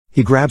restaurant.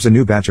 He grabs a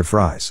new batch of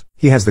fries.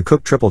 He has the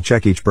cook triple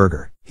check each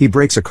burger. He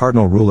breaks a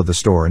cardinal rule of the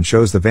store and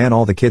shows the van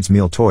all the kids'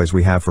 meal toys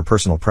we have for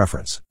personal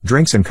preference.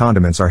 Drinks and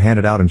condiments are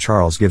handed out and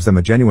Charles gives them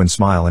a genuine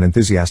smile and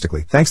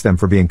enthusiastically thanks them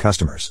for being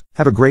customers.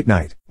 Have a great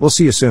night. We'll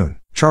see you soon.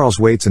 Charles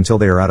waits until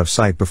they are out of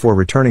sight before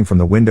returning from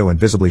the window and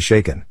visibly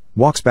shaken,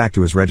 walks back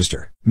to his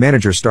register.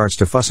 Manager starts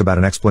to fuss about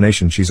an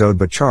explanation she's owed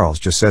but Charles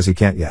just says he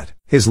can't yet.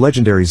 His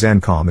legendary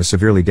Zen calm is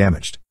severely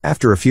damaged.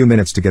 After a few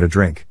minutes to get a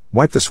drink,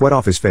 wipe the sweat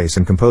off his face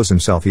and compose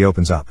himself he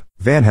opens up.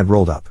 Van had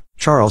rolled up.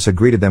 Charles had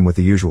greeted them with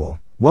the usual,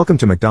 "Welcome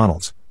to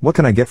McDonald's, what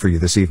can I get for you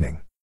this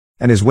evening?"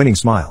 And his winning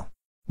smile.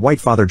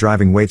 White father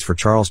driving waits for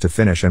Charles to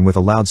finish and with a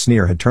loud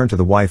sneer had turned to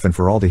the wife and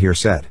for all to hear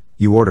said,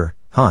 "You order,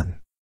 hun.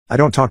 I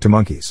don't talk to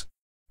monkeys."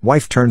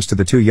 Wife turns to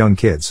the 2 young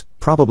kids,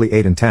 probably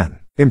 8 and 10.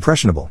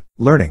 Impressionable,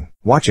 learning,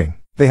 watching.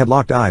 They had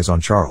locked eyes on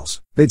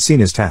Charles. They'd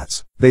seen his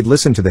tats. They'd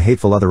listened to the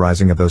hateful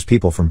otherizing of those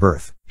people from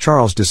birth.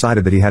 Charles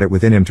decided that he had it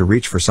within him to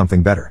reach for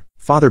something better.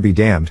 Father be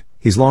damned,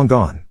 he's long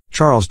gone.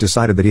 Charles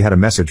decided that he had a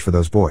message for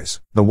those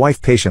boys. The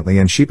wife patiently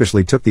and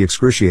sheepishly took the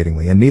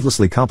excruciatingly and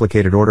needlessly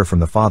complicated order from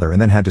the father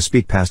and then had to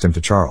speak past him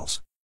to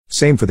Charles.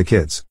 Same for the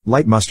kids.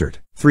 Light mustard,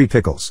 3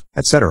 pickles,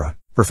 etc.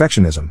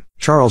 Perfectionism.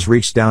 Charles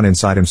reached down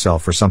inside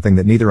himself for something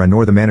that neither I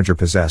nor the manager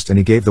possessed and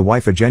he gave the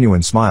wife a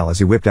genuine smile as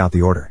he whipped out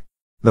the order.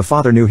 The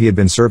father knew he had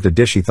been served a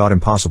dish he thought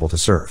impossible to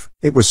serve.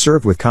 It was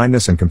served with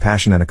kindness and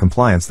compassion and a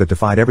compliance that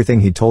defied everything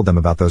he'd told them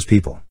about those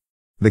people.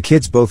 The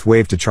kids both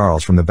waved to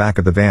Charles from the back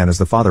of the van as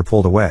the father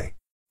pulled away.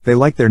 They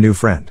liked their new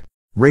friend.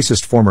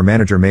 Racist former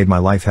manager made my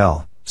life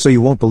hell, so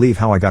you won't believe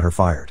how I got her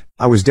fired.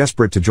 I was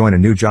desperate to join a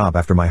new job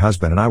after my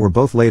husband and I were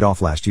both laid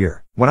off last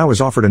year. When I was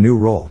offered a new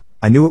role,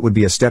 I knew it would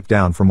be a step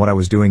down from what I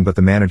was doing but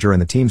the manager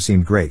and the team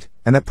seemed great,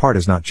 and that part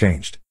has not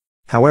changed.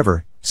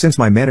 However, since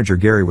my manager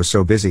Gary was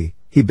so busy,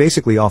 he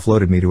basically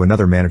offloaded me to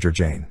another manager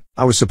Jane.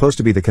 I was supposed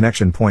to be the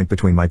connection point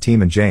between my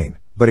team and Jane,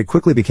 but it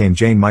quickly became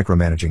Jane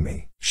micromanaging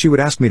me. She would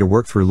ask me to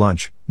work through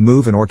lunch,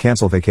 move and or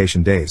cancel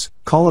vacation days,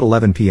 call at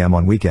 11 p.m.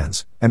 on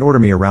weekends, and order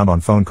me around on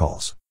phone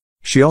calls.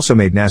 She also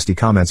made nasty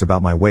comments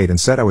about my weight and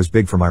said I was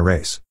big for my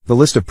race. The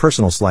list of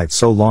personal slights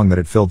so long that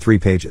it filled 3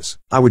 pages.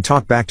 I would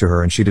talk back to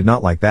her and she did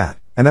not like that,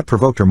 and that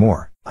provoked her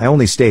more. I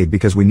only stayed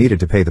because we needed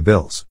to pay the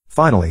bills.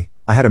 Finally,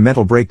 I had a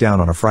mental breakdown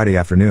on a Friday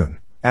afternoon,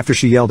 after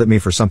she yelled at me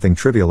for something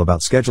trivial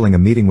about scheduling a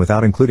meeting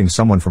without including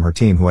someone from her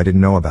team who I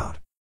didn't know about.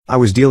 I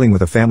was dealing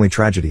with a family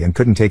tragedy and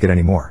couldn't take it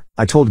anymore.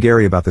 I told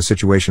Gary about the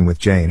situation with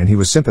Jane and he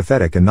was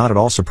sympathetic and not at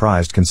all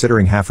surprised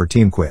considering half her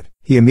team quit.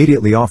 He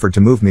immediately offered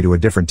to move me to a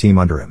different team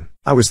under him.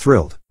 I was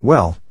thrilled.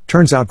 Well,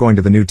 turns out going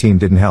to the new team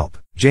didn't help.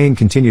 Jane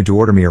continued to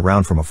order me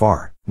around from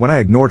afar. When I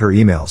ignored her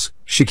emails,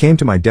 she came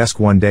to my desk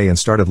one day and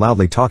started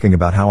loudly talking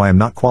about how I am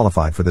not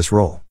qualified for this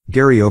role.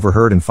 Gary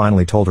overheard and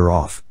finally told her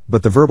off,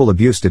 but the verbal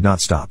abuse did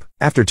not stop.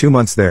 After 2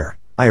 months there,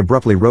 I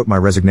abruptly wrote my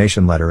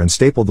resignation letter and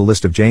stapled the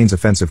list of Jane's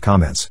offensive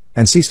comments,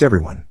 and ceased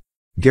everyone.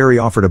 Gary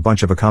offered a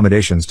bunch of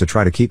accommodations to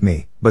try to keep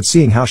me, but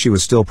seeing how she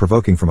was still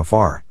provoking from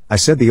afar, I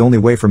said the only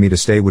way for me to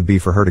stay would be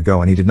for her to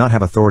go and he did not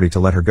have authority to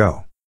let her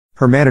go.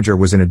 Her manager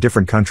was in a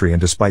different country and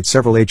despite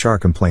several HR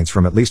complaints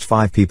from at least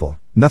 5 people,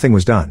 nothing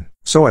was done.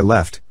 So I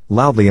left,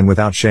 loudly and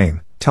without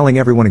shame, telling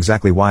everyone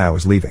exactly why I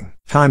was leaving.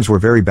 Times were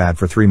very bad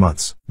for 3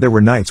 months. There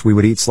were nights we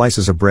would eat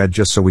slices of bread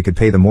just so we could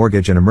pay the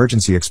mortgage and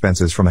emergency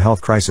expenses from a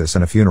health crisis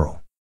and a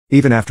funeral.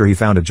 Even after he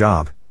found a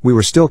job, we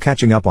were still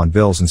catching up on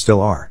bills and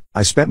still are.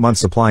 I spent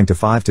months applying to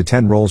 5 to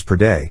 10 roles per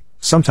day,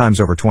 sometimes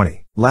over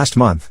 20. Last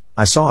month,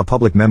 I saw a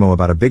public memo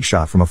about a big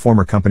shot from a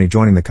former company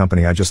joining the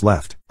company I just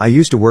left. I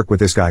used to work with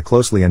this guy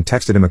closely and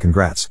texted him a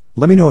congrats.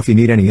 Let me know if you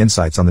need any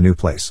insights on the new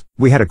place.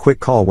 We had a quick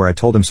call where I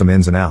told him some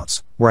ins and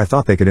outs, where I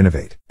thought they could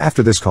innovate.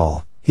 After this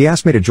call, he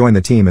asked me to join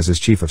the team as his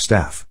chief of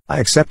staff. I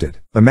accepted.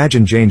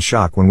 Imagine Jane's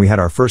shock when we had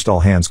our first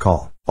all-hands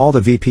call. All the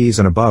VPs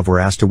and above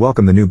were asked to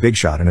welcome the new big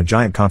shot in a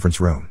giant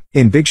conference room.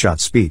 In Big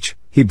Shot's speech,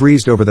 he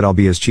breezed over that I'll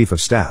be his chief of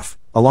staff,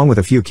 along with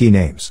a few key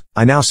names.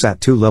 I now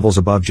sat 2 levels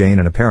above Jane,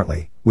 and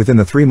apparently, within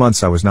the 3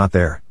 months I was not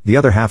there, the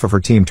other half of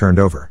her team turned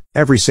over.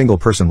 Every single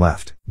person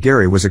left.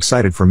 Gary was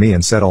excited for me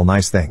and said all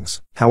nice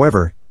things.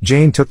 However,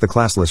 Jane took the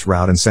classless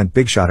route and sent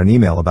Big Shot an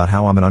email about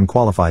how I'm an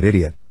unqualified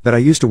idiot, that I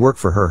used to work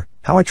for her,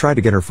 how I tried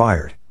to get her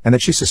fired, and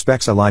that she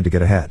suspects I lied to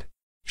get ahead.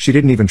 She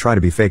didn't even try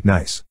to be fake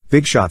nice.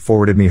 Big Shot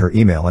forwarded me her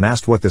email and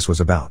asked what this was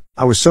about.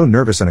 I was so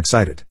nervous and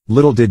excited.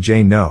 Little did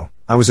Jane know,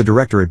 I was a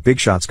director at Big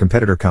Shot's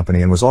competitor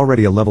company and was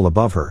already a level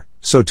above her,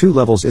 so 2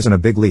 levels isn't a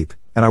big leap,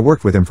 and I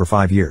worked with him for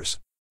 5 years.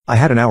 I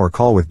had an hour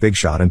call with Big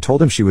Shot and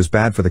told him she was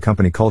bad for the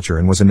company culture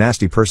and was a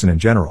nasty person in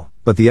general,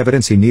 but the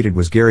evidence he needed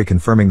was Gary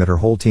confirming that her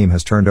whole team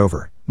has turned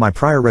over, my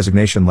prior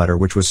resignation letter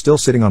which was still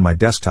sitting on my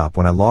desktop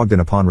when I logged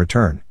in upon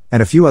return,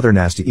 and a few other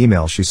nasty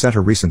emails she sent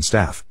her recent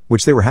staff,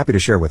 which they were happy to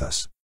share with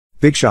us.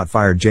 Big Shot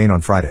fired Jane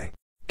on Friday.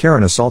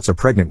 Karen assaults a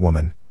pregnant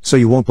woman, so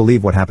you won't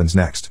believe what happens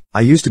next.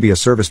 I used to be a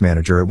service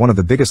manager at one of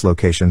the biggest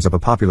locations of a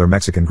popular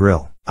Mexican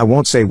grill. I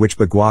won't say which,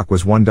 but guac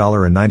was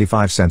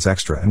 $1.95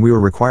 extra and we were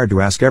required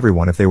to ask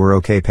everyone if they were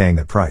okay paying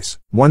that price.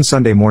 One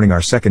Sunday morning,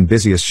 our second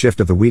busiest shift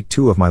of the week,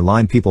 2 of my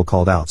line people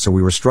called out, so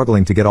we were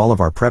struggling to get all of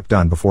our prep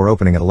done before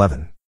opening at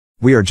 11.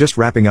 We are just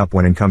wrapping up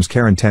when in comes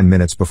Karen 10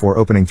 minutes before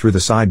opening through the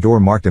side door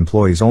marked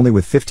employees only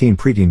with 15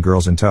 preteen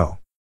girls in tow.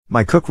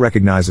 My cook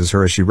recognizes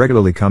her as she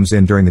regularly comes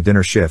in during the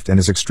dinner shift and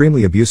is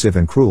extremely abusive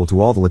and cruel to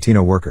all the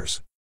Latino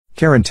workers.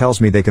 Karen tells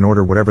me they can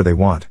order whatever they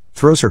want,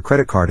 throws her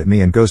credit card at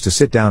me and goes to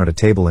sit down at a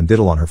table and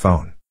diddle on her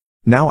phone.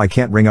 Now I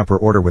can't ring up her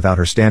order without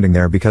her standing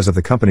there because of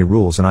the company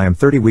rules, and I am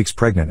 30 weeks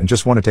pregnant and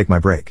just want to take my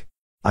break.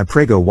 I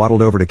prego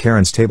waddled over to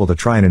Karen's table to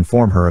try and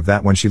inform her of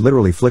that when she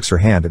literally flicks her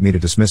hand at me to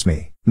dismiss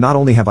me. Not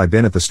only have I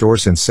been at the store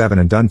since 7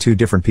 and done 2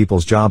 different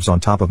people's jobs on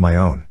top of my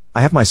own,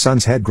 I have my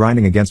son's head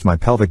grinding against my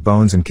pelvic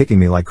bones and kicking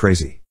me like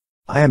crazy.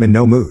 I am in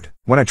no mood.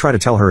 When I try to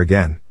tell her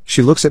again,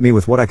 she looks at me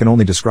with what I can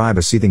only describe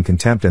as seething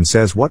contempt and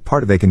says, "What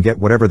part of they can get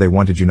whatever they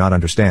want? Did you not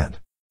understand?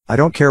 I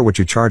don't care what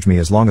you charge me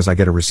as long as I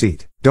get a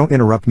receipt. Don't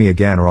interrupt me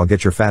again or I'll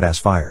get your fat ass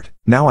fired."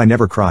 Now I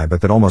never cry,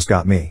 but that almost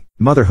got me.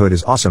 Motherhood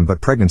is awesome,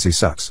 but pregnancy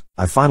sucks.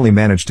 I finally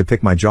managed to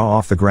pick my jaw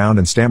off the ground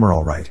and stammer,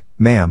 "All right,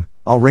 ma'am,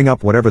 I'll ring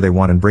up whatever they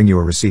want and bring you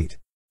a receipt."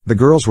 The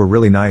girls were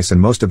really nice and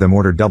most of them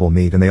ordered double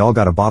meat and they all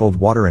got a bottled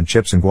water and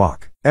chips and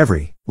guac.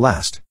 Every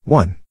last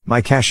one. My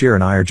cashier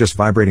and I are just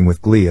vibrating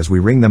with glee as we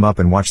ring them up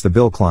and watch the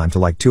bill climb to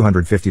like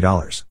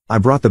 $250. I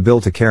brought the bill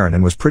to Karen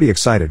and was pretty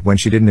excited when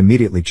she didn't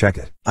immediately check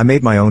it. I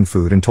made my own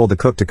food and told the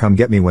cook to come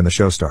get me when the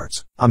show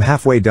starts. I'm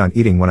halfway done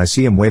eating when I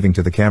see him waving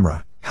to the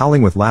camera,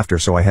 howling with laughter,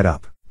 so I head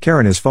up.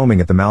 Karen is foaming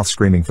at the mouth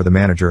screaming for the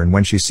manager, and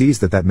when she sees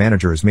that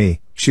manager is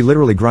me, she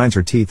literally grinds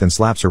her teeth and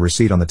slaps her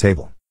receipt on the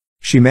table.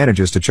 She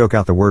manages to choke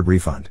out the word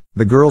refund.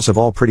 The girls have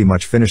all pretty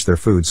much finished their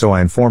food, so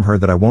I inform her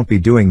that I won't be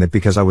doing that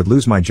because I would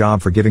lose my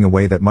job for giving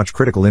away that much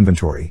critical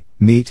inventory,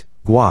 meat,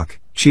 guac,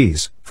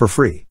 cheese, for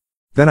free.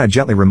 Then I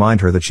gently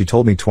remind her that she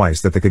told me twice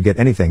that they could get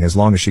anything as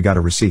long as she got a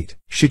receipt.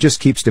 She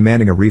just keeps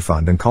demanding a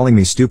refund and calling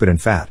me stupid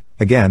and fat,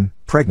 again,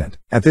 pregnant.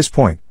 At this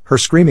point, her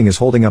screaming is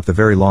holding up the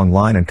very long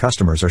line and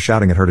customers are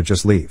shouting at her to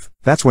just leave.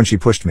 That's when she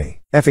pushed me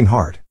effing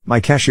hard. My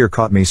cashier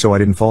caught me so I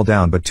didn't fall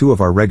down, but 2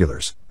 of our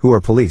regulars, who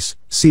are police,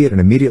 see it and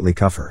immediately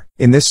cuff her.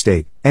 In this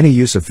state, any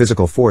use of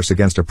physical force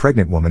against a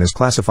pregnant woman is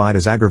classified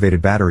as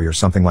aggravated battery or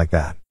something like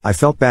that. I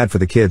felt bad for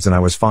the kids and I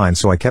was fine,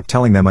 so I kept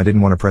telling them I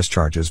didn't want to press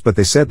charges, but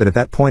they said that at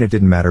that point it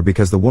didn't matter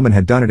because the woman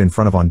had done it in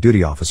front of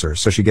on-duty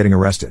officers, so she getting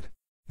arrested.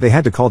 They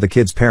had to call the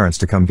kids' parents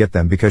to come get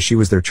them because she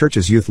was their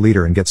church's youth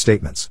leader and get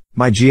statements.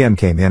 My GM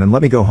came in and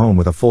let me go home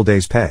with a full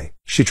day's pay.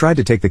 She tried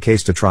to take the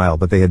case to trial,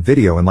 but they had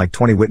video and like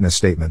 20 witness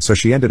statements, so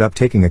she ended up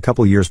taking a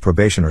couple years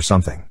probation or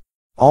something.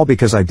 All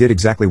because I did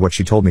exactly what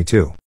she told me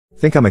to.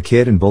 Think I'm a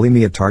kid and bully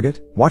me at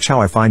Target? Watch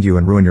how I find you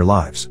and ruin your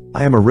lives.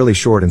 I am a really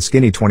short and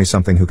skinny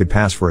 20-something who could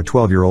pass for a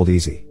 12-year-old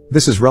easy.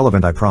 This is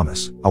relevant, I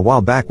promise. A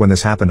while back when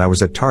this happened, I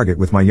was at Target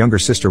with my younger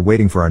sister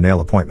waiting for our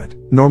nail appointment.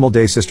 Normal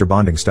day sister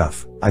bonding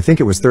stuff. I think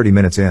it was 30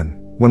 minutes in,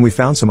 when we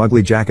found some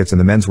ugly jackets in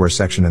the menswear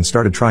section and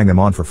started trying them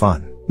on for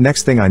fun.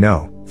 Next thing I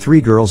know,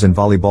 3 girls in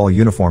volleyball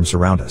uniforms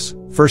surround us.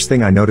 First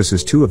thing I notice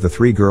is 2 of the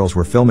 3 girls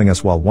were filming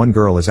us while one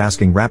girl is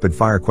asking rapid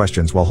fire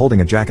questions while holding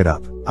a jacket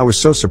up. I was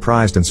so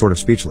surprised and sort of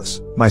speechless.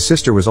 My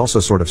sister was also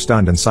sort of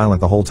stunned and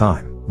silent the whole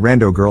time.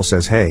 Rando girl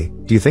says, "Hey,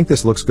 do you think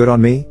this looks good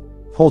on me?"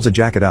 Holds a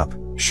jacket up.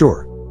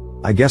 Sure.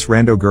 I guess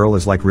rando girl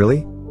is like,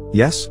 really?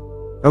 Yes?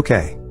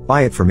 Okay,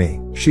 buy it for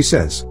me. She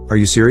says, "Are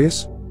you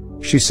serious?"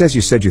 She says,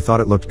 "You said you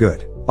thought it looked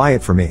good. Buy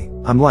it for me."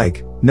 I'm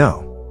like,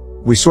 "No."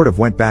 We sort of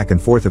went back and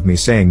forth of me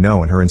saying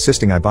no and her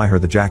insisting I buy her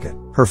the jacket.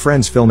 Her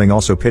friends filming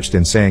also pitched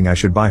in saying I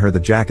should buy her the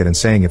jacket and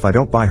saying if I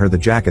don't buy her the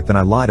jacket then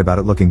I lied about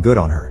it looking good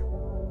on her.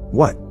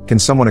 What? Can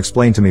someone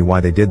explain to me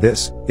why they did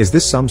this? Is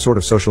this some sort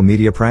of social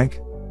media prank?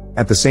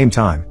 At the same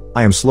time,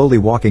 I am slowly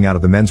walking out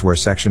of the menswear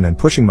section and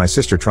pushing my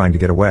sister trying to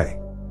get away.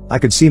 I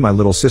could see my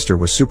little sister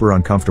was super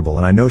uncomfortable,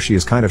 and I know she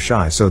is kind of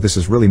shy, so this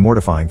is really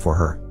mortifying for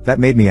her. That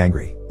made me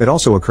angry. It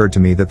also occurred to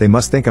me that they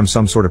must think I'm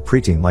some sort of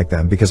preteen like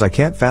them, because I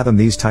can't fathom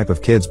these type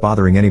of kids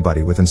bothering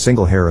anybody within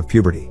single hair of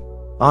puberty.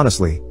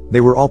 Honestly,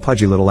 they were all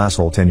pudgy little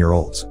asshole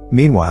 10-year-olds.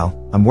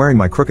 Meanwhile, I'm wearing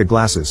my crooked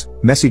glasses,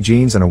 messy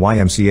jeans and a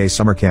YMCA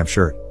summer camp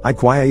shirt.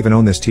 Why I even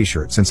own this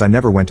t-shirt since I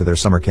never went to their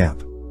summer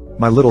camp.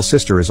 My little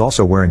sister is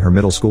also wearing her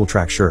middle school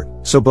track shirt,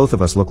 so both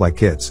of us look like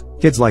kids.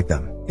 Kids like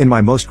them. In my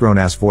most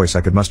grown-ass voice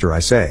I could muster, I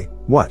say,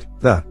 "What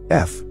the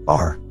F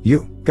are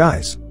you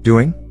guys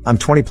doing? I'm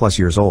 20 plus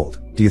years old.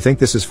 Do you think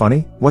this is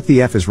funny? What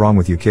the F is wrong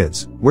with you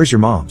kids? Where's your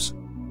moms?"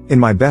 In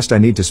my best I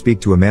need to speak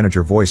to a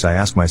manager voice I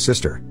ask my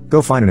sister,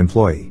 "Go find an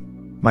employee."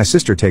 My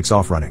sister takes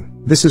off running.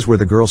 This is where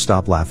the girls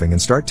stop laughing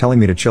and start telling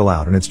me to chill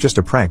out, and it's just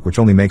a prank, which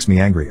only makes me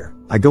angrier.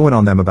 I go in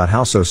on them about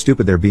how so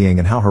stupid they're being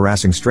and how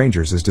harassing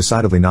strangers is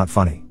decidedly not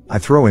funny. I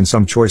throw in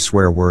some choice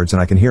swear words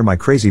and I can hear my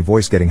crazy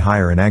voice getting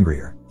higher and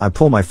angrier. I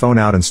pull my phone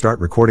out and start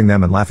recording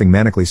them and laughing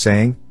manically,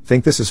 saying,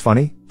 "Think this is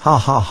funny? Ha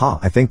ha ha."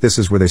 I think this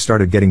is where they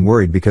started getting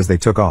worried because they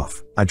took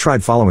off. I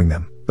tried following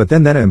them, but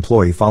then an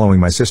employee following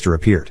my sister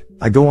appeared.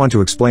 I go on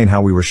to explain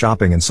how we were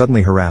shopping and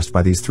suddenly harassed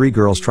by these 3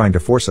 girls trying to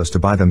force us to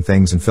buy them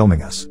things and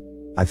filming us.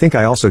 I think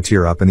I also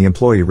tear up and the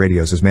employee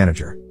radios his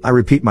manager. I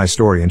repeat my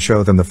story and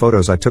show them the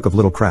photos I took of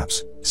little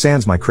craps,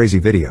 sans my crazy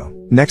video.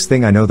 Next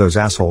thing I know, those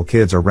asshole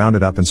kids are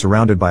rounded up and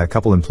surrounded by a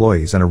couple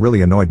employees and a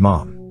really annoyed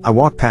mom. I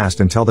walk past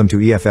and tell them to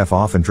EFF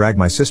off and drag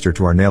my sister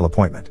to our nail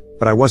appointment.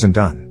 But I wasn't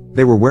done.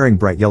 They were wearing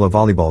bright yellow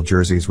volleyball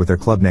jerseys with their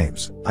club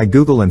names. I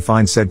Google and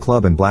find said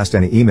club and blast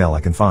any email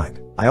I can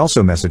find. I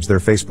also message their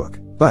Facebook.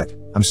 But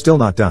I'm still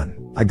not done.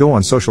 I go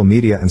on social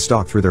media and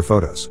stalk through their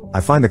photos. I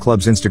find the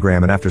club's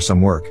Instagram, and after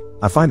some work,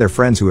 I find their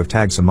friends who have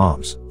tagged some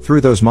moms.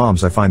 Through those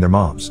moms I find their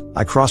moms.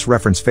 I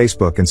cross-reference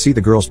Facebook and see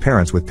the girls'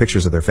 parents with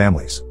pictures of their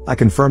families. I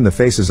confirm the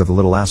faces of the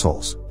little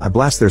assholes. I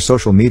blast their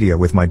social media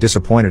with my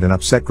disappointed and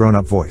upset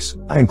grown-up voice.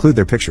 I include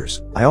their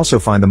pictures. I also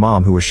find the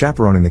mom who was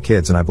chaperoning the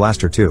kids and I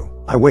blast her too.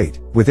 I wait.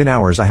 Within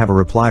hours I have a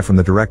reply from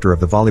the director of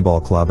the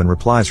volleyball club and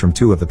replies from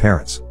 2 of the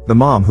parents. The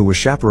mom who was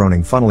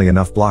chaperoning funnily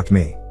enough blocked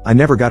me. I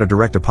never got a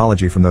direct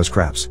apology from those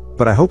craps,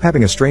 but I hope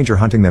having a stranger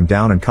hunting them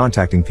down and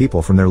contacting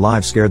people from their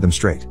lives scared them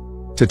straight.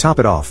 To top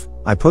it off,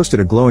 I posted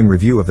a glowing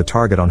review of the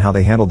Target on how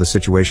they handled the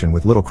situation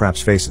with little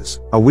craps' faces.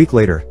 A week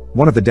later,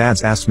 one of the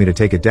dads asked me to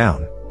take it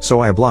down,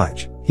 so I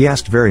oblige. He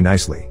asked very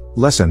nicely,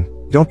 "Lesson,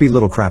 don't be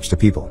little craps to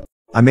people."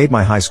 I made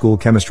my high school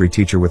chemistry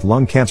teacher with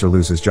lung cancer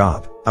lose his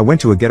job. I went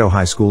to a ghetto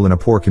high school in a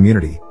poor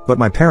community, but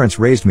my parents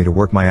raised me to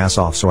work my ass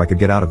off so I could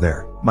get out of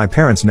there. My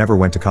parents never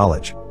went to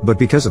college, but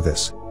because of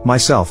this,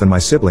 myself and my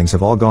siblings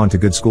have all gone to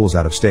good schools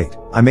out of state.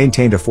 I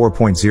maintained a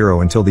 4.0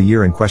 until the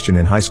year in question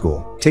in high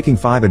school, taking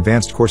 5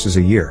 advanced courses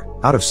a year,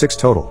 out of 6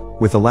 total,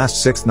 with the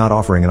last 6 not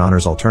offering an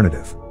honors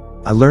alternative.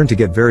 I learned to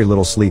get very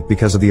little sleep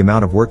because of the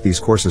amount of work these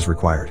courses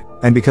required,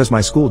 and because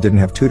my school didn't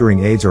have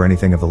tutoring aids or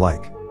anything of the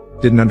like.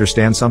 Didn't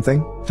understand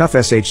something? Tough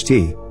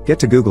SHT, get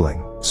to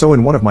Googling. So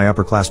in one of my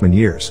upperclassmen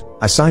years,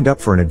 I signed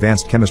up for an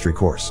advanced chemistry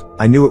course.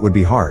 I knew it would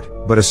be hard,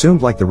 but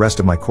assumed like the rest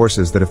of my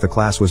courses that if the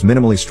class was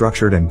minimally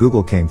structured and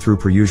Google came through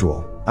per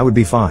usual, I would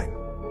be fine.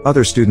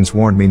 Other students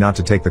warned me not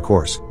to take the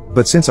course,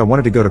 but since I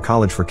wanted to go to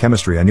college for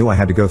chemistry I knew I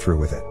had to go through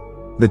with it.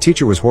 The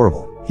teacher was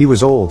horrible. He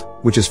was old,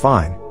 which is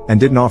fine, and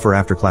didn't offer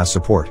after-class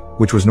support,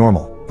 which was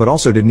normal, but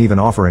also didn't even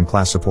offer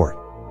in-class support.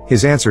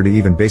 His answer to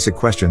even basic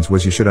questions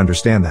was, "You should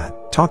understand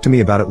that. Talk to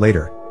me about it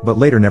later," but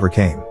later never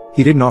came.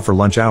 He didn't offer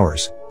lunch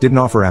hours, didn't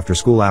offer after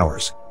school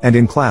hours, and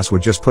in class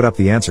would just put up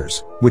the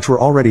answers, which were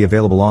already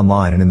available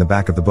online and in the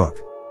back of the book.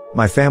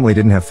 My family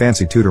didn't have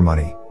fancy tutor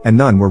money, and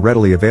none were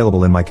readily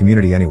available in my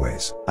community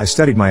anyways. I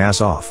studied my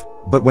ass off,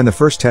 but when the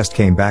first test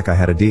came back I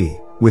had a D,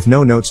 with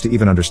no notes to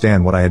even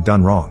understand what I had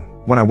done wrong.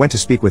 When I went to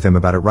speak with him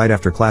about it right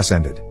after class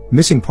ended,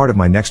 missing part of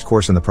my next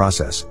course in the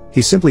process,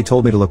 he simply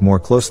told me to look more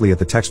closely at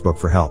the textbook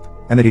for help,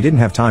 and that he didn't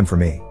have time for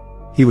me.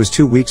 He was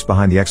 2 weeks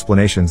behind the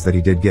explanations that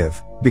he did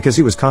give, because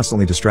he was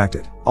constantly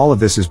distracted. All of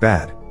this is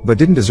bad, but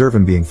didn't deserve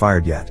him being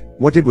fired yet.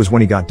 What did was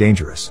when he got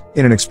dangerous.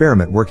 In an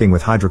experiment working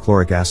with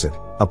hydrochloric acid,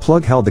 a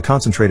plug held the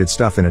concentrated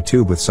stuff in a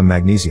tube with some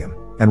magnesium,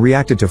 and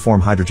reacted to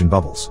form hydrogen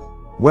bubbles.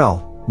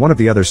 Well, one of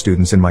the other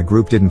students in my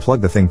group didn't plug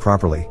the thing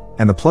properly,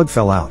 and the plug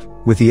fell out,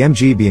 with the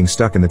Mg being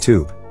stuck in the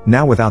tube,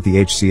 now without the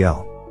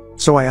HCl.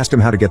 So I asked him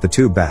how to get the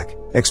tube back,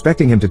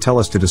 expecting him to tell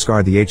us to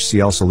discard the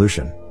HCl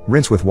solution,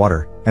 rinse with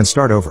water, and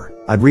start over.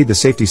 I'd read the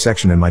safety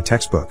section in my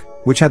textbook,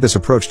 which had this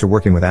approach to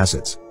working with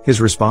acids.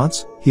 His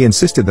response? He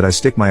insisted that I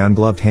stick my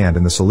ungloved hand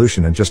in the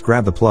solution and just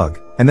grab the plug,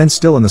 and then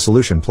still in the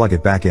solution plug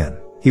it back in.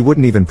 He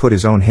wouldn't even put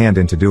his own hand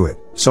in to do it,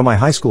 so my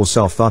high school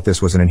self thought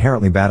this was an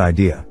inherently bad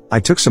idea. I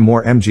took some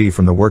more Mg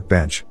from the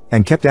workbench,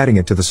 and kept adding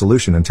it to the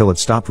solution until it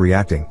stopped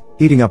reacting,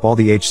 eating up all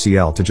the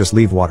HCl to just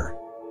leave water.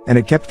 And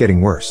it kept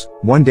getting worse.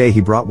 One day he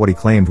brought what he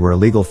claimed were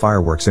illegal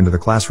fireworks into the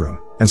classroom,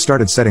 and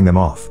started setting them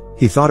off.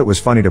 He thought it was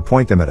funny to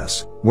point them at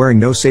us, wearing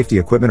no safety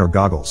equipment or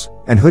goggles,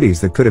 and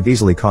hoodies that could have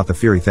easily caught the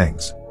fiery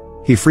things.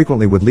 He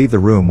frequently would leave the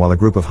room while a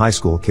group of high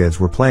school kids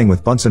were playing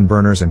with Bunsen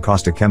burners and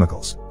caustic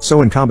chemicals.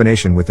 So in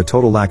combination with the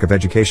total lack of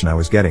education I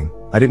was getting,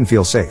 I didn't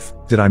feel safe.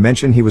 Did I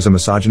mention he was a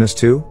misogynist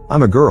too?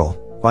 I'm a girl,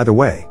 by the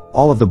way.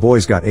 All of the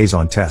boys got A's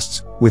on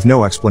tests, with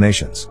no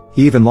explanations.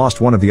 He even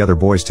lost one of the other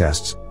boys'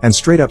 tests, and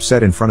straight up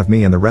said in front of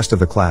me and the rest of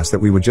the class that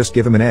we would just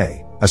give him an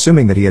A,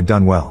 assuming that he had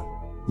done well.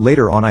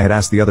 Later on I had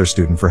asked the other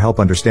student for help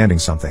understanding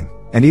something,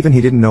 and even he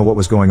didn't know what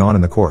was going on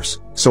in the course,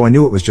 so I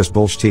knew it was just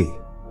bullshit.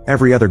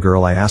 Every other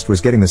girl I asked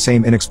was getting the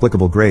same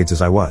inexplicable grades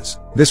as I was.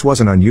 This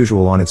wasn't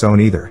unusual on its own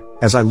either,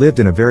 as I lived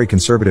in a very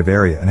conservative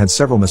area and had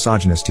several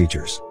misogynist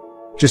teachers.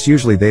 Just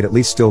usually they'd at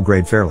least still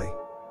grade fairly.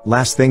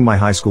 Last thing, my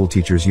high school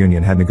teachers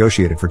union had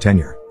negotiated for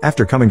tenure.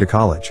 After coming to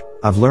college,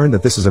 I've learned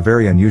that this is a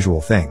very unusual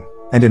thing,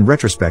 and in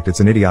retrospect it's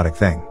an idiotic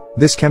thing.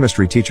 This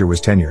chemistry teacher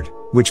was tenured,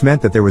 which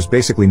meant that there was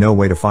basically no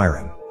way to fire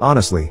him.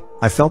 Honestly,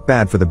 I felt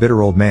bad for the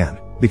bitter old man,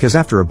 because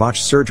after a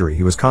botched surgery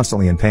he was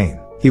constantly in pain.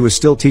 He was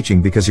still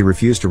teaching because he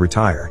refused to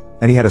retire,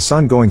 and he had a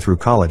son going through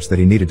college that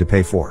he needed to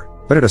pay for.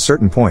 But at a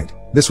certain point,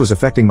 this was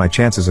affecting my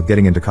chances of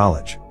getting into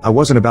college. I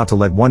wasn't about to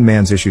let one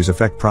man's issues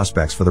affect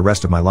prospects for the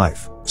rest of my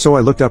life. So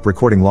I looked up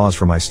recording laws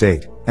for my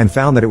state, and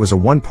found that it was a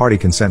one-party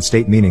consent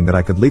state, meaning that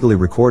I could legally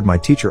record my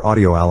teacher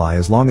audio ally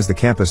as long as the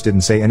campus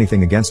didn't say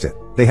anything against it.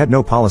 They had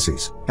no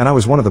policies, and I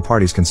was one of the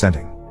parties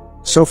consenting.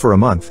 So for a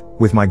month,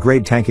 with my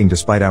grade tanking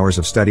despite hours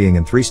of studying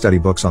and 3 study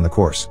books on the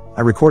course,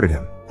 I recorded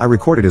him. I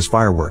recorded his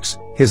fireworks,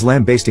 his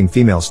lambasting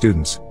female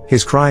students,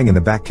 his crying in the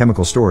back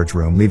chemical storage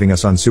room leaving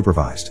us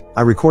unsupervised.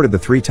 I recorded the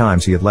 3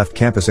 times he had left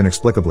campus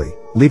inexplicably,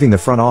 leaving the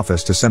front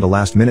office to send a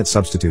last-minute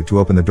substitute to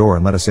open the door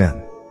and let us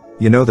in.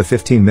 You know the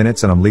 15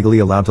 minutes and I'm legally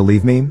allowed to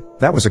leave meme?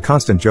 That was a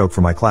constant joke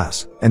for my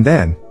class. And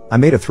then, I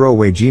made a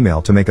throwaway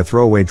Gmail to make a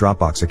throwaway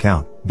Dropbox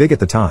account, big at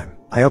the time.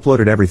 I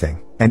uploaded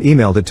everything, and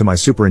emailed it to my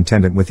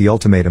superintendent with the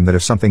ultimatum that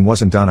if something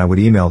wasn't done I would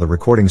email the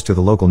recordings to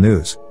the local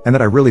news, and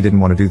that I really didn't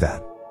want to do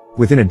that.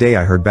 Within a day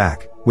I heard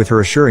back, with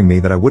her assuring me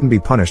that I wouldn't be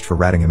punished for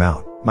ratting him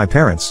out. My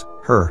parents,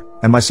 her,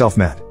 and myself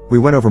met. We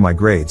went over my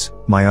grades,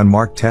 my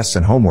unmarked tests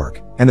and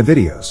homework, and the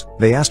videos.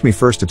 They asked me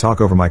first to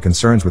talk over my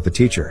concerns with the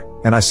teacher,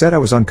 and I said I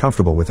was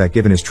uncomfortable with that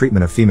given his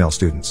treatment of female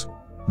students.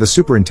 The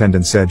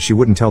superintendent said she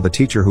wouldn't tell the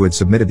teacher who had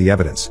submitted the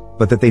evidence,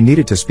 but that they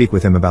needed to speak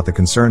with him about the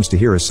concerns to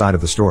hear his side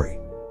of the story.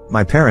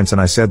 My parents and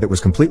I said that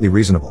was completely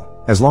reasonable,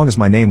 as long as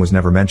my name was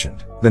never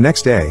mentioned. The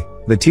next day,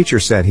 the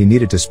teacher said he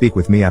needed to speak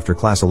with me after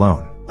class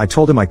alone. I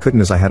told him I couldn't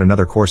as I had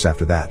another course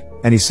after that,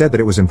 and he said that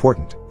it was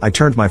important. I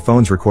turned my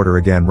phone's recorder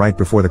again right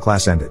before the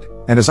class ended,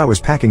 and as I was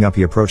packing up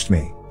he approached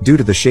me. Due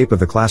to the shape of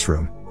the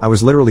classroom, I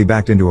was literally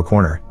backed into a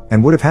corner,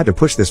 and would have had to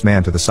push this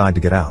man to the side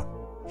to get out.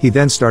 He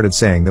then started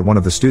saying that one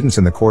of the students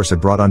in the course had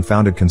brought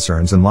unfounded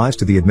concerns and lies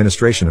to the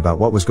administration about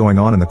what was going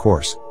on in the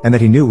course, and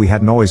that he knew we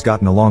hadn't always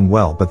gotten along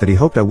well but that he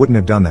hoped I wouldn't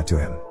have done that to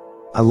him.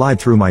 I lied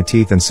through my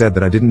teeth and said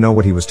that I didn't know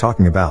what he was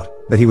talking about,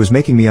 that he was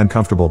making me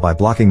uncomfortable by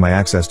blocking my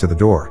access to the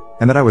door,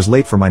 and that I was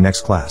late for my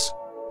next class.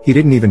 He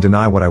didn't even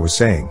deny what I was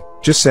saying,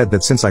 just said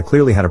that since I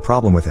clearly had a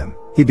problem with him,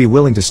 he'd be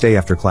willing to stay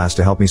after class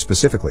to help me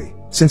specifically,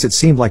 since it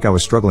seemed like I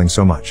was struggling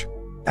so much.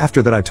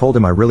 After that I told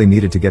him I really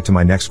needed to get to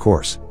my next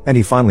course, and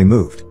he finally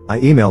moved. I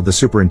emailed the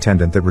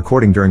superintendent that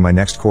recording during my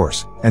next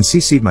course, and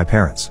CC'd my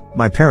parents.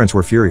 My parents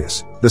were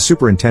furious. The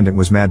superintendent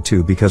was mad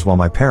too because while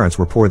my parents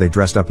were poor they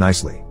dressed up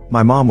nicely.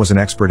 My mom was an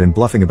expert in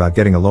bluffing about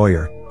getting a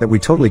lawyer, that we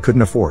totally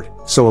couldn't afford,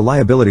 so a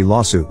liability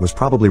lawsuit was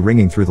probably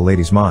ringing through the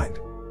lady's mind.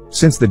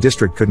 Since the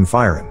district couldn't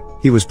fire him,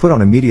 he was put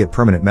on immediate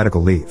permanent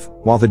medical leave.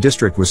 While the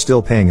district was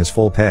still paying his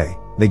full pay,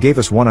 they gave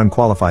us one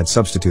unqualified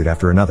substitute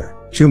after another.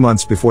 2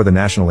 months before the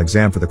national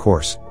exam for the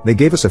course, they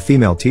gave us a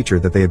female teacher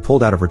that they had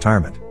pulled out of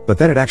retirement, but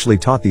that had actually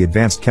taught the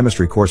advanced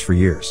chemistry course for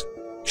years.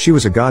 She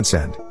was a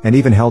godsend, and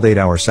even held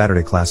 8-hour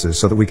Saturday classes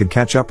so that we could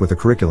catch up with the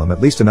curriculum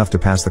at least enough to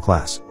pass the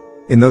class.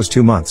 In those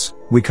 2 months,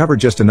 we covered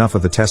just enough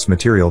of the test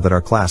material that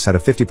our class had a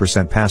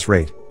 50% pass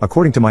rate.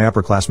 According to my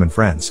upperclassmen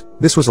friends,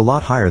 this was a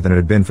lot higher than it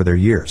had been for their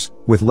years,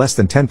 with less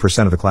than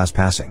 10% of the class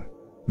passing.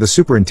 The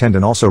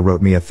superintendent also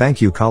wrote me a thank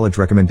you college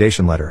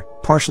recommendation letter,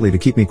 partially to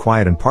keep me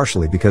quiet and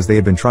partially because they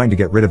had been trying to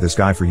get rid of this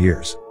guy for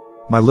years.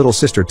 My little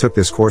sister took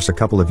this course a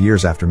couple of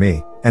years after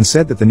me, and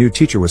said that the new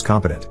teacher was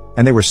competent,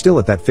 and they were still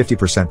at that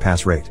 50%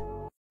 pass rate.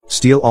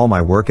 Steal all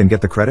my work and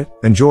get the credit?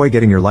 Enjoy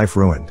getting your life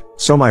ruined.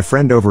 So my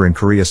friend over in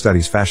Korea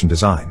studies fashion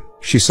design.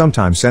 She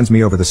sometimes sends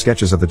me over the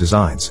sketches of the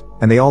designs,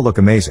 and they all look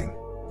amazing.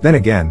 Then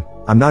again,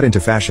 I'm not into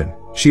fashion.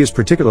 She is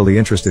particularly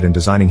interested in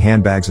designing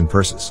handbags and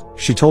purses.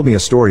 She told me a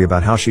story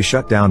about how she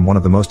shut down one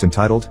of the most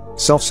entitled,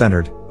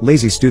 self-centered,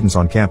 lazy students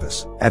on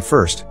campus. At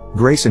first,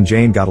 Grace and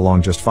Jane got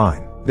along just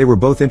fine. They were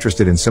both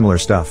interested in similar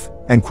stuff,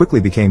 and quickly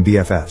became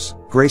BFFs.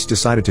 Grace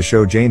decided to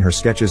show Jane her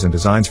sketches and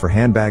designs for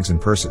handbags and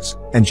purses,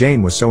 and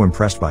Jane was so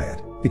impressed by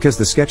it, because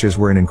the sketches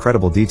were in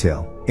incredible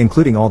detail,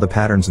 including all the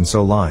patterns and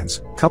sew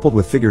lines, coupled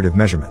with figurative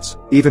measurements.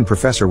 Even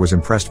Professor was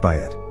impressed by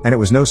it, and it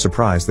was no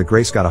surprise that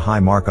Grace got a high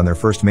mark on their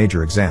first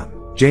major exam.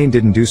 Jane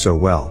didn't do so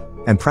well,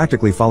 and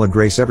practically followed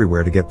Grace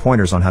everywhere to get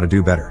pointers on how to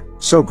do better.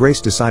 So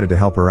Grace decided to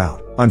help her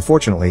out.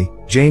 Unfortunately,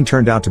 Jane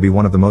turned out to be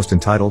one of the most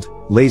entitled,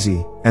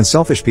 lazy, and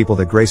selfish people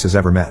that Grace has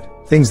ever met.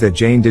 Things that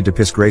Jane did to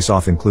piss Grace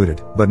off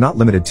included, but not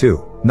limited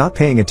to, not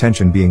paying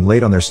attention, being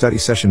late on their study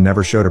session,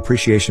 never showed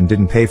appreciation,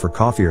 didn't pay for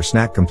coffee or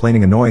snack,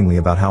 complaining annoyingly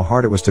about how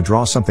hard it was to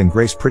draw something.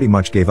 Grace pretty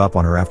much gave up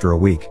on her after a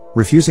week,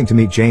 refusing to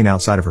meet Jane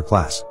outside of her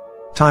class.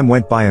 Time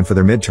went by, and for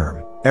their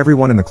midterm,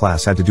 everyone in the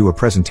class had to do a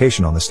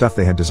presentation on the stuff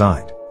they had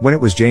designed. When it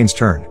was Jane's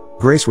turn,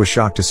 Grace was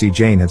shocked to see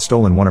Jane had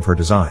stolen one of her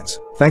designs.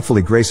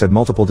 Thankfully, Grace had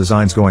multiple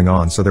designs going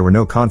on, so there were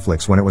no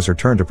conflicts when it was her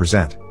turn to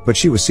present, but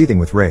she was seething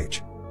with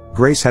rage.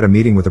 Grace had a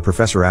meeting with the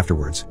professor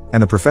afterwards,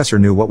 and the professor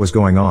knew what was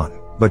going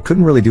on, but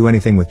couldn't really do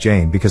anything with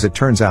Jane because it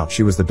turns out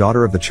she was the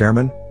daughter of the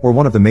chairman, or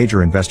one of the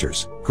major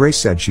investors. Grace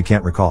said she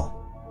can't recall.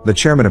 The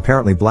chairman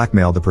apparently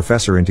blackmailed the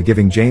professor into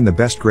giving Jane the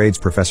best grades.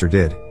 Professor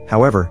did,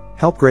 however,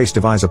 help Grace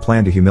devise a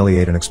plan to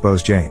humiliate and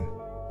expose Jane.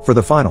 For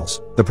the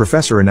finals, the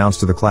professor announced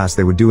to the class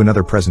they would do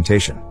another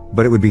presentation,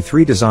 but it would be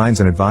 3 designs,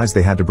 and advised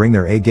they had to bring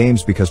their A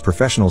games because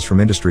professionals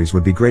from industries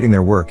would be grading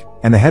their work,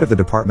 and the head of the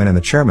department and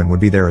the chairman would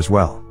be there as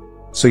well.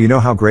 So you know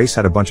how Grace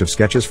had a bunch of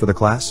sketches for the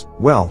class?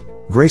 Well,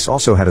 Grace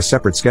also had a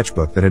separate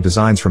sketchbook that had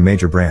designs from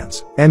major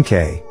brands,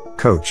 MK,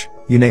 Coach,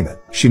 you name it.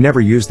 She never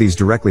used these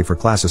directly for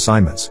class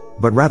assignments,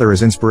 but rather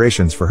as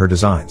inspirations for her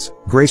designs.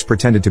 Grace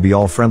pretended to be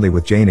all friendly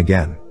with Jane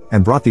again,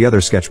 and brought the other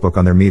sketchbook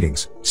on their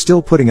meetings,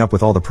 still putting up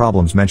with all the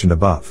problems mentioned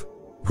above.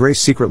 Grace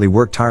secretly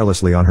worked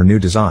tirelessly on her new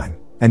design,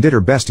 and did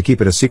her best to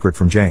keep it a secret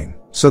from Jane.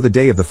 So the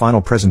day of the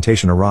final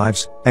presentation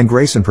arrives, and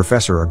Grace and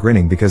Professor are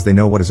grinning because they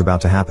know what is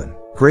about to happen.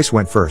 Grace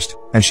went first,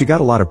 and she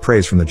got a lot of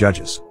praise from the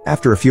judges.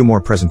 After a few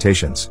more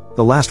presentations,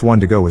 the last one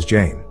to go was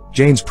Jane.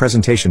 Jane's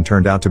presentation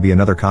turned out to be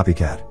another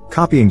copycat,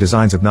 copying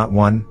designs of not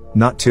 1,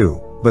 not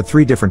 2, but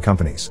 3 different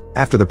companies.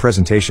 After the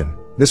presentation,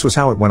 this was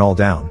how it went all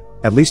down,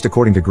 at least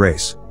according to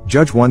Grace.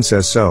 Judge 1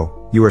 says,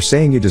 "So, you are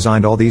saying you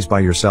designed all these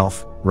by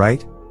yourself,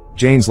 right?"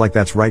 Jane's like,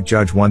 "That's right."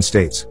 Judge 1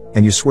 states,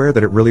 "And you swear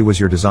that it really was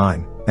your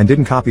design, and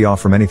didn't copy off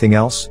from anything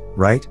else,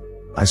 right?"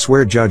 "I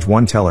swear." Judge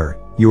 1 tell her,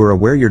 "You are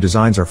aware your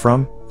designs are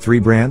from 3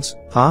 brands,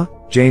 huh?"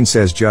 Jane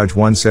says. Judge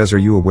 1 says, "Are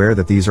you aware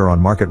that these are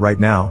on market right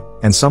now,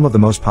 and some of the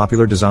most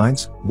popular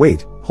designs?"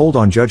 "Wait, hold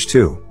on." Judge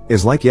 2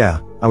 is like, "Yeah,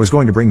 I was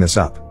going to bring this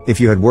up. If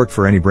you had worked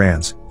for any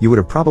brands, you would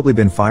have probably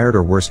been fired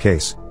or worst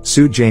case,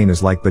 sued." Jane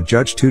is like, "But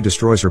Judge 2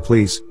 destroys her."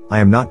 "Please, I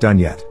am not done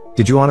yet.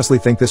 Did you honestly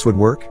think this would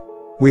work?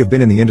 We have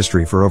been in the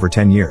industry for over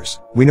 10 years.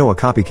 We know a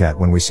copycat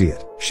when we see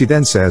it." She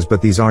then says,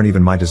 "But these aren't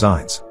even my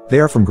designs. They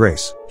are from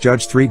Grace."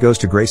 Judge 3 goes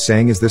to Grace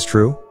saying, "Is this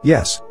true?"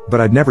 "Yes, but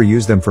I'd never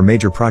use them for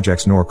major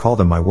projects nor call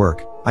them my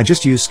work. I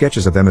just use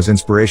sketches of them as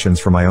inspirations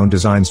for my own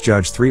designs."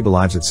 Judge 3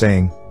 believes it,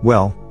 saying,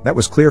 "Well, that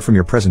was clear from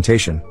your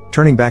presentation."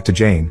 Turning back to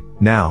Jane,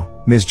 "Now,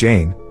 Ms.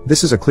 Jane,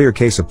 this is a clear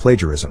case of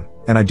plagiarism,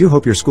 and I do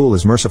hope your school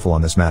is merciful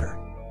on this matter."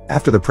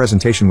 After the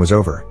presentation was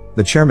over,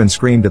 the chairman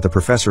screamed at the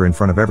professor in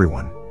front of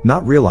everyone,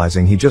 not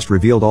realizing he just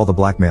revealed all the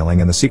blackmailing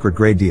and the secret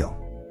grade deal.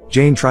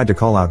 Jane tried to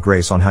call out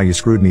Grace on how you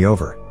screwed me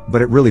over,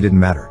 but it really didn't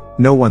matter.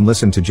 No one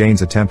listened to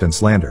Jane's attempt and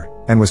slander,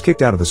 and was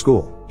kicked out of the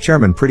school.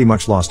 Chairman pretty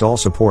much lost all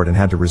support and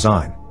had to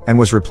resign, and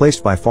was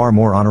replaced by far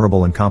more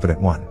honorable and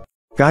competent one.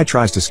 Guy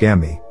tries to scam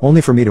me,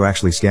 only for me to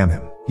actually scam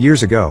him.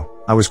 Years ago,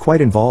 I was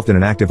quite involved in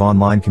an active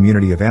online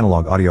community of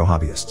analog audio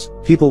hobbyists.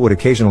 People would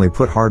occasionally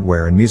put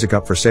hardware and music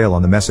up for sale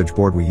on the message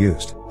board we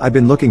used. I'd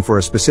been looking for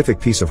a specific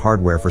piece of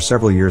hardware for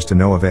several years to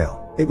no avail.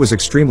 It was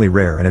extremely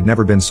rare and had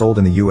never been sold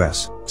in the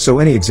US, so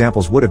any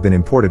examples would have been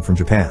imported from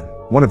Japan.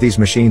 One of these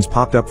machines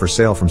popped up for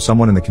sale from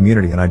someone in the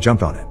community and I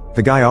jumped on it.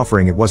 The guy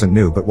offering it wasn't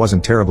new but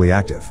wasn't terribly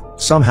active.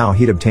 Somehow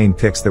he'd obtained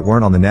pics that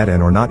weren't on the net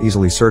and or not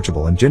easily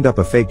searchable and ginned up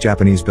a fake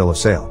Japanese bill of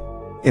sale.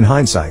 In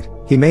hindsight,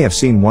 he may have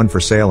seen one for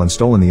sale and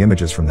stolen the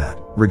images from that.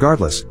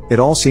 Regardless, it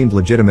all seemed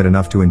legitimate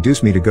enough to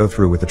induce me to go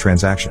through with the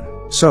transaction.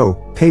 So,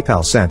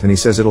 PayPal sent and he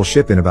says it'll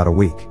ship in about a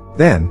week.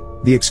 Then,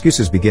 the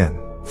excuses begin.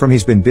 From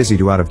he's been busy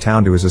to out of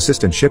town to his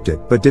assistant shipped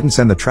it but didn't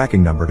send the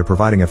tracking number to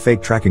providing a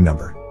fake tracking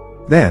number.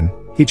 Then,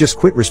 he just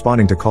quit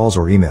responding to calls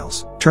or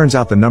emails. Turns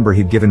out the number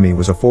he'd given me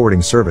was a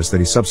forwarding service that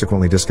he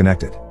subsequently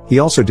disconnected. He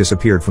also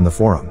disappeared from the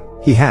forum.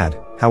 He had,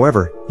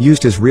 however,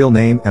 used his real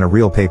name and a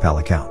real PayPal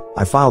account.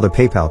 I filed a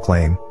PayPal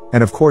claim,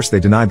 and of course they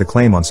denied the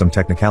claim on some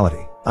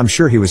technicality. I'm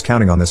sure he was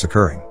counting on this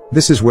occurring.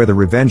 This is where the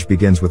revenge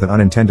begins with an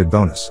unintended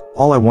bonus.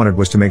 All I wanted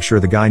was to make sure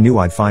the guy knew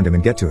I'd find him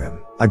and get to him.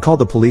 I'd called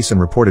the police and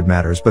reported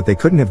matters but they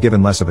couldn't have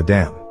given less of a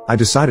damn. I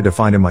decided to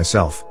find him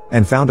myself,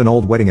 and found an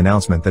old wedding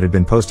announcement that had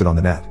been posted on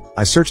the net.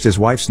 I searched his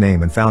wife's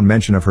name and found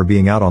mention of her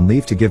being out on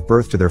leave to give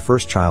birth to their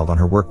first child on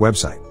her work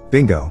website.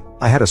 Bingo.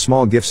 I had a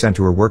small gift sent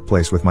to her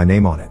workplace with my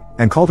name on it,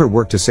 and called her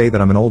work to say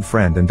that I'm an old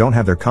friend and don't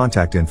have their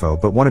contact info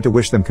but wanted to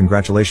wish them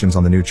congratulations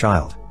on the new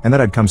child, and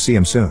that I'd come see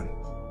him soon.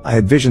 I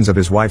had visions of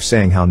his wife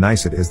saying how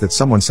nice it is that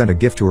someone sent a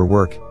gift to her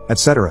work,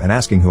 etc. and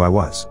asking who I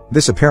was.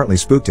 This apparently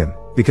spooked him,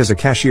 because a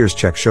cashier's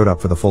check showed up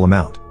for the full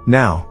amount.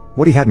 Now,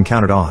 what he hadn't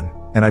counted on,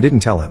 and I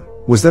didn't tell him,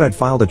 was that I'd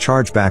filed a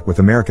chargeback with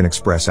American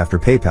Express after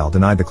PayPal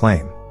denied the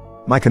claim.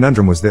 My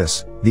conundrum was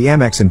this: the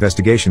Amex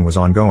investigation was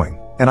ongoing,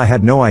 and I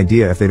had no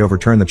idea if they'd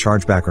overturn the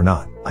chargeback or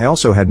not. I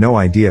also had no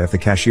idea if the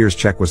cashier's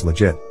check was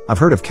legit. I've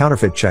heard of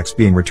counterfeit checks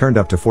being returned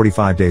up to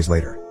 45 days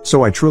later,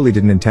 so I truly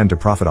didn't intend to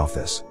profit off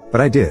this.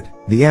 But I did.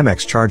 The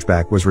Amex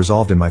chargeback was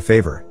resolved in my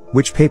favor,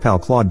 which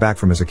PayPal clawed back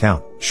from his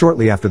account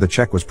shortly after the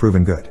check was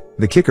proven good.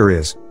 The kicker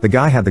is, the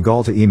guy had the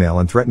gall to email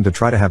and threatened to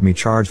try to have me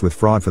charged with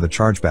fraud for the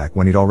chargeback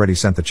when he'd already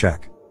sent the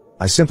check.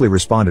 I simply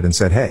responded and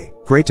said, "Hey,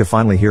 great to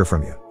finally hear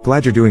from you.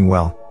 Glad you're doing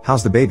well.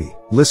 How's the baby?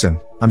 Listen,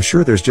 I'm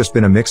sure there's just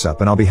been a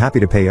mix-up and I'll be happy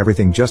to pay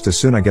everything just as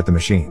soon as I get the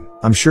machine.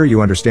 I'm sure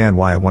you understand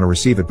why I want to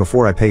receive it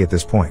before I pay at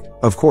this point.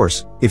 Of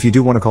course, if you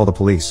do want to call the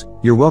police,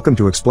 you're welcome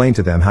to explain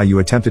to them how you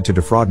attempted to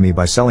defraud me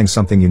by selling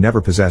something you never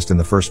possessed in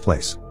the first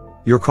place."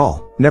 Your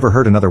call. Never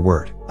heard another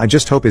word. I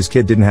just hope his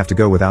kid didn't have to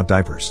go without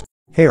diapers.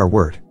 Hey, our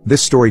word.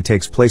 This story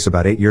takes place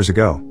about 8 years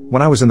ago,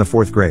 when I was in the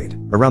 4th grade.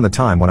 Around the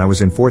time when I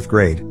was in 4th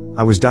grade,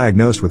 I was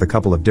diagnosed with a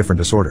couple of different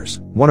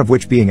disorders, one of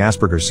which being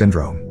Asperger's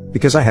syndrome.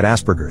 Because I had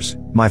Asperger's,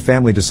 my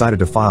family decided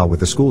to file with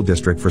the school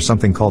district for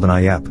something called an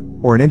IEP,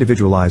 or an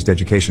Individualized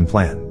Education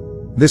Plan.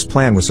 This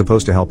plan was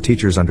supposed to help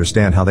teachers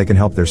understand how they can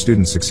help their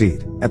students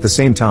succeed. At the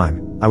same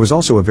time, I was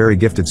also a very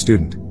gifted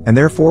student, and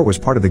therefore was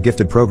part of the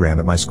gifted program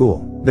at my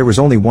school. There was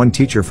only one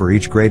teacher for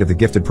each grade of the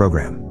gifted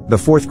program. The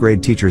 4th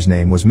grade teacher's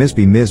name was Ms.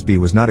 B. Ms. B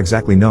was not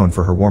exactly known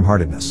for her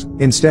warm-heartedness.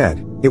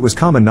 Instead, it was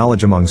common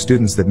knowledge among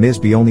students that Ms.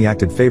 B only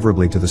acted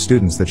favorably to the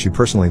students that she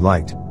personally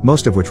liked,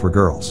 most of which were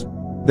girls.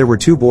 There were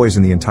 2 boys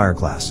in the entire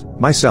class,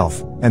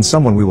 myself, and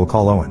someone we will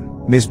call Owen.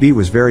 Ms. B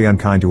was very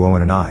unkind to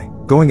Owen and I,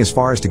 going as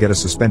far as to get us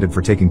suspended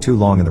for taking too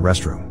long in the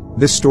restroom.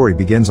 This story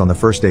begins on the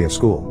first day of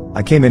school.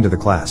 I came into the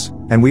class,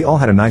 and we all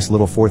had a nice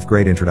little 4th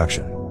grade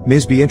introduction.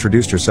 Ms. B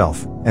introduced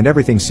herself, and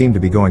everything seemed to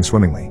be going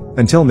swimmingly,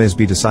 until Ms.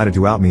 B decided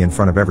to out me in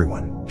front of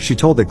everyone. She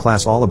told the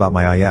class all about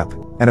my IEP,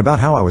 and about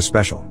how I was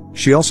special.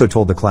 She also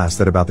told the class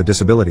that about the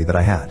disability that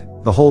I had.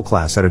 The whole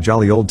class had a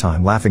jolly old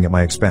time laughing at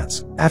my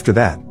expense. After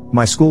that,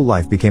 my school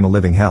life became a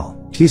living hell.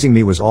 Teasing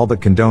me was all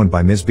but condoned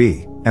by Ms.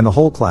 B, and the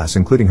whole class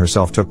including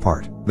herself took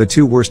part. The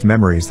 2 worst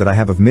memories that I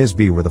have of Ms.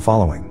 B were the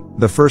following.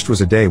 The first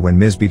was a day when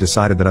Ms. B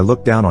decided that I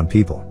looked down on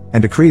people,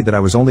 and decreed that I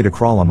was only to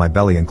crawl on my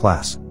belly in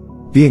class.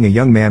 Being a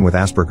young man with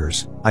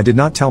Asperger's, I did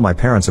not tell my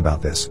parents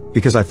about this,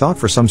 because I thought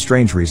for some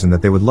strange reason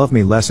that they would love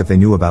me less if they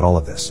knew about all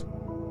of this.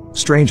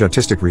 Strange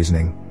autistic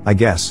reasoning, I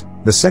guess.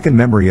 The second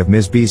memory of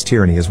Ms. B's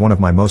tyranny is one of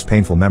my most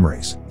painful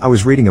memories. I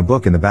was reading a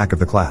book in the back of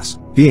the class.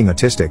 Being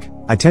autistic,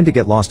 I tend to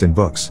get lost in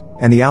books,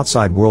 and the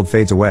outside world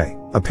fades away.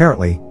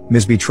 Apparently,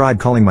 Ms. B tried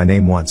calling my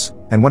name once,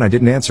 and when I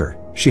didn't answer,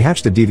 she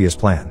hatched a devious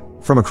plan.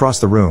 From across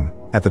the room,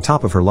 at the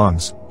top of her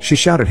lungs, she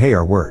shouted, "Hey,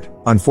 our word."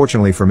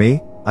 Unfortunately for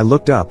me, I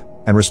looked up,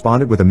 and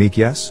responded with a meek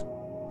yes.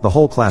 The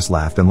whole class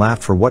laughed and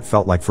laughed for what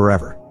felt like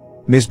forever.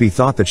 Ms. B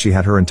thought that she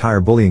had her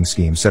entire bullying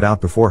scheme set out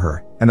before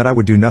her, and that I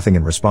would do nothing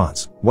in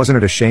response. Wasn't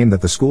it a shame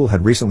that the school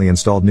had recently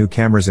installed new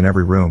cameras in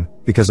every room,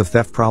 because of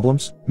theft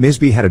problems? Ms.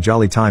 B had a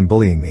jolly time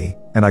bullying me,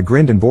 and I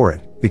grinned and bore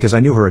it, because I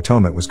knew her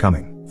atonement was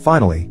coming.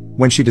 Finally,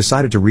 when she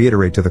decided to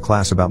reiterate to the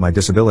class about my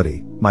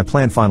disability, my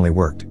plan finally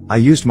worked. I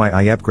used my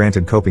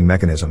IEP-granted coping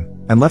mechanism,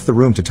 and left the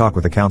room to talk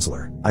with the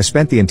counselor. I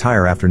spent the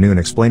entire afternoon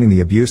explaining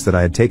the abuse that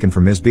I had taken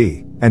from Ms.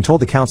 B, and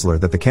told the counselor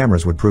that the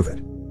cameras would prove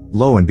it.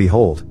 Lo and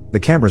behold, the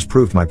cameras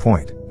proved my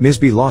point. Ms.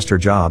 B lost her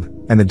job,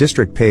 and the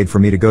district paid for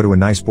me to go to a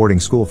nice boarding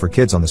school for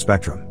kids on the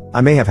spectrum.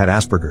 I may have had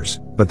Asperger's,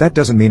 but that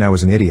doesn't mean I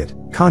was an idiot,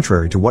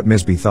 contrary to what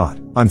Ms. B thought.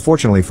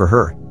 Unfortunately for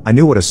her, I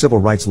knew what a civil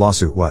rights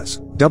lawsuit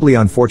was. Doubly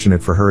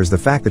unfortunate for her is the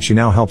fact that she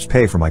now helps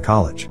pay for my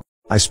college.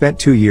 I spent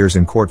 2 years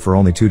in court for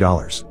only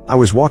 $2. I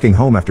was walking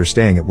home after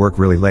staying at work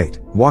really late.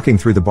 Walking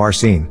through the bar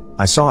scene,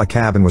 I saw a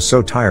cab and was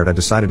so tired I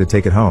decided to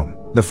take it home.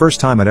 The first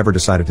time I'd ever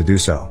decided to do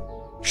so.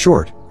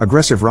 Short,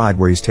 aggressive ride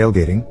where he's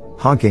tailgating,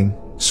 honking,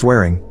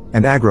 swearing,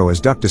 and aggro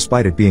as duck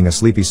despite it being a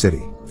sleepy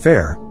city.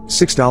 Fare,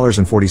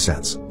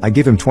 $6.40. I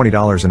give him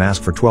 $20 and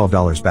ask for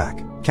 $12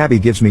 back. Cabbie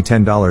gives me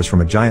 $10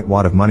 from a giant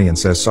wad of money and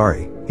says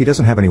sorry, he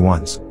doesn't have any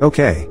ones.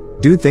 Okay,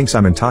 dude thinks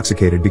I'm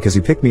intoxicated because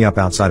he picked me up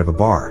outside of a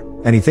bar,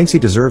 and he thinks he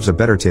deserves a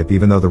better tip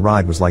even though the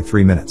ride was like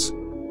 3 minutes.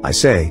 I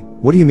say,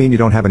 what do you mean you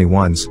don't have any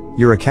ones?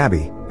 You're a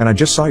cabbie, and I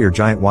just saw your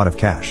giant wad of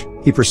cash.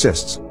 He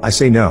persists. I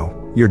say no.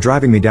 You're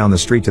driving me down the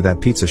street to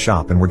that pizza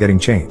shop and we're getting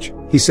change.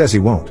 He says he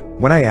won't.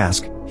 When I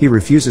ask, he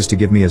refuses to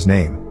give me his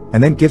name,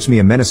 and then gives me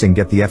a menacing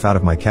get the F out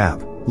of my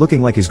cab,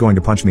 looking like he's going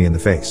to punch me in the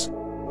face.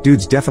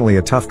 Dude's definitely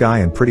a tough guy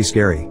and pretty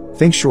scary.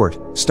 Think short,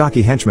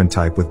 stocky henchman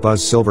type with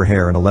buzzed silver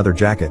hair and a leather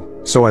jacket,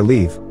 so I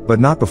leave, but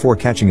not before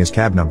catching his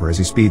cab number as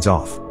he speeds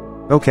off.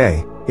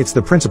 Okay, it's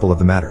the principle of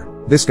the matter.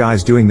 This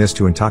guy's doing this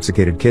to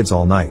intoxicated kids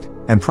all night,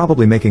 and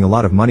probably making a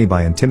lot of money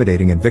by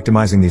intimidating and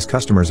victimizing these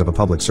customers of a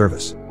public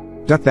service.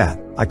 Duck that.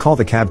 I call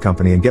the cab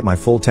company and get my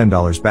full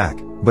 $10 back,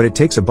 but it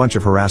takes a bunch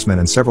of harassment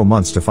and several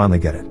months to finally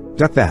get it.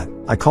 Duck that.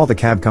 I call the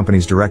cab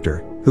company's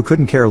director, who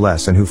couldn't care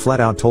less and who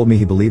flat out told me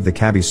he believed the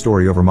cabbie's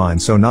story over mine,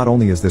 so not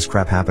only is this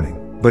crap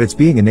happening, but it's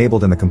being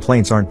enabled and the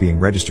complaints aren't being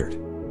registered.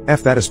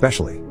 F that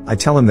especially. I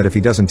tell him that if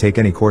he doesn't take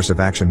any course of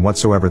action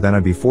whatsoever, then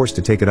I'd be forced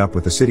to take it up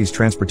with the city's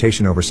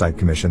Transportation Oversight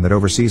Commission that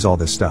oversees all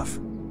this stuff.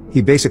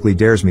 He basically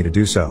dares me to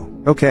do so.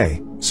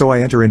 Okay, so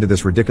I enter into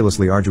this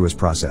ridiculously arduous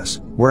process,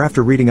 where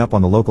after reading up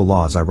on the local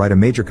laws I write a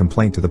major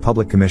complaint to the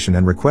Public Commission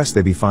and request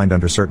they be fined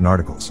under certain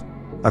articles.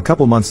 A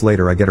couple months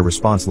later I get a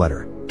response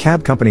letter.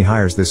 Cab company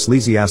hires this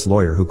sleazy ass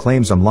lawyer who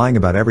claims I'm lying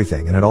about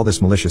everything and had all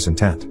this malicious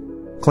intent.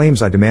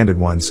 Claims I demanded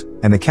ones,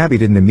 and the cabbie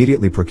didn't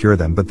immediately procure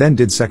them but then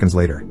did seconds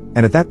later,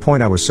 and at that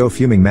point I was so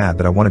fuming mad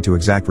that I wanted to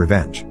exact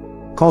revenge.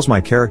 Calls my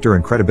character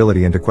and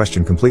credibility into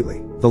question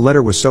completely. The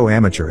letter was so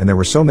amateur and there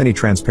were so many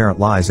transparent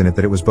lies in it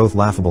that it was both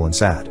laughable and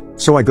sad.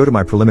 So I go to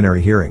my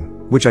preliminary hearing,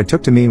 which I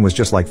took to mean was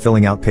just like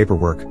filling out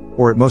paperwork,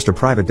 or at most a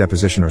private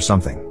deposition or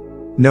something.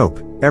 Nope,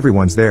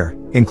 everyone's there,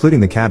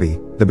 including the cabbie,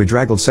 the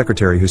bedraggled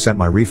secretary who sent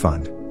my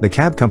refund, the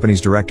cab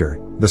company's director,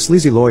 the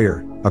sleazy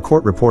lawyer, a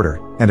court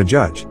reporter, and a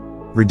judge.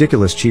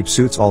 Ridiculous cheap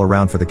suits all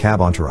around for the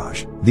cab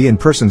entourage. The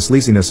in-person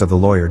sleaziness of the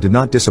lawyer did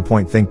not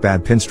disappoint. Think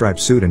bad pinstripe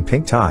suit and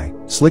pink tie,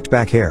 slicked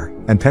back hair,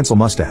 and pencil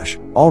mustache,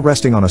 all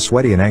resting on a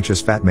sweaty and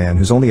anxious fat man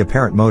whose only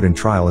apparent mode in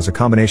trial is a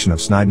combination of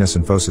snideness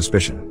and faux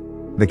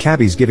suspicion. The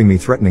cabbie's giving me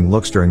threatening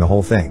looks during the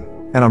whole thing,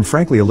 and I'm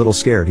frankly a little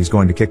scared he's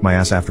going to kick my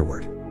ass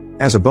afterward.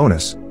 As a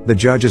bonus, the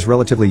judge is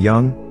relatively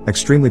young,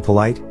 extremely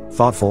polite,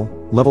 thoughtful,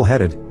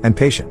 level-headed, and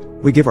patient.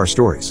 We give our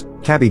stories.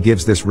 Cabbie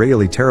gives this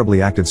really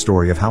terribly acted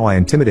story of how I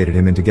intimidated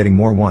him into getting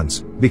more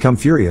ones, become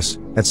furious,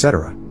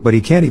 etc. But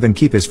he can't even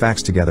keep his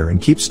facts together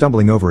and keeps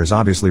stumbling over his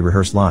obviously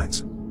rehearsed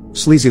lines.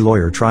 Sleazy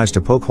lawyer tries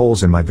to poke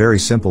holes in my very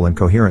simple and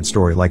coherent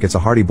story like it's a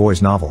Hardy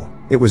Boys novel.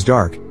 It was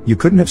dark, you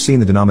couldn't have seen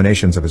the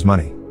denominations of his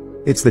money.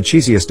 It's the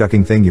cheesiest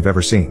ducking thing you've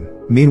ever seen.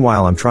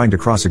 Meanwhile I'm trying to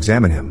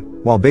cross-examine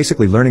him, while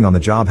basically learning on the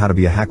job how to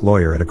be a hack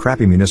lawyer at a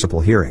crappy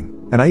municipal hearing,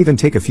 and I even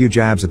take a few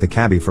jabs at the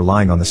cabbie for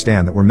lying on the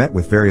stand that were met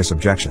with various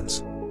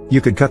objections.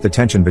 You could cut the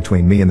tension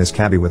between me and this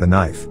cabbie with a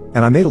knife,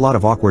 and I made a lot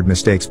of awkward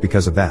mistakes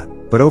because of that,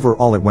 but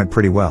overall it went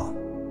pretty well.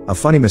 A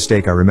funny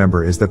mistake I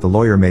remember is that the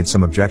lawyer made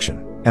some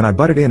objection, and I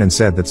butted in and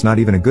said that's not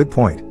even a good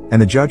point,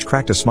 and the judge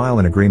cracked a smile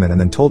in agreement and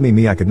then told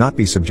me I could not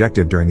be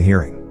subjective during the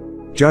hearing.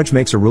 Judge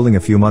makes a ruling a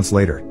few months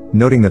later,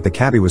 noting that the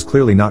cabbie was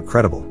clearly not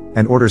credible,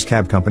 and orders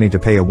cab company to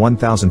pay a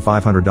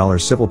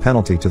 $1,500 civil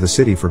penalty to the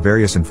city for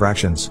various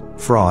infractions,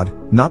 fraud,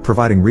 not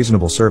providing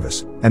reasonable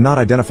service, and not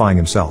identifying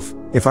himself,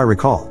 if I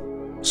recall.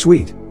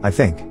 Sweet, I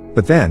think.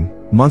 But then,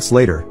 months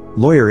later,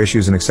 lawyer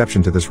issues an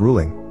exception to this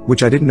ruling,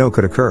 which I didn't know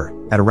could occur,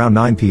 at around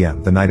 9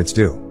 p.m. the night it's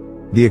due.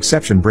 The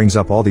exception brings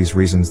up all these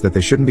reasons that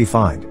they shouldn't be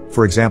fined.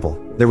 For example,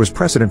 there was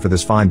precedent for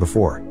this fine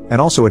before, and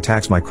also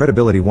attacks my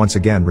credibility once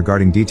again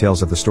regarding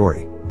details of the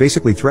story,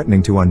 basically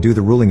threatening to undo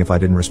the ruling if I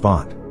didn't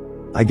respond.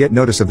 I get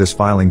notice of this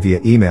filing via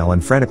email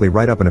and frantically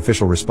write up an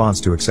official response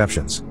to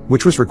exceptions,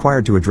 which was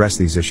required to address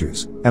these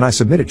issues, and I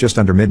submit it just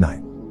under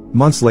midnight.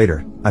 Months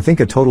later, I think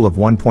a total of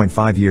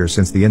 1.5 years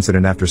since the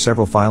incident after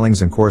several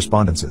filings and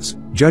correspondences,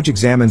 judge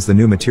examines the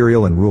new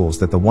material and rules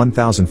that the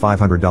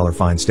 $1,500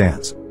 fine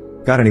stands.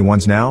 Got any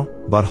ones now,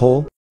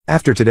 butthole?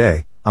 After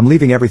today, I'm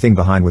leaving everything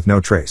behind with no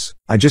trace.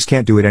 I just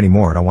can't do it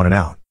anymore and I want an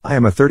out. I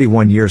am a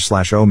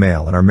 31-year/O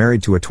male and are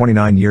married to a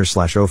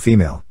 29-year/O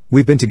female.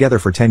 We've been together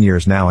for 10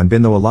 years now and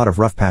been through a lot of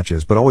rough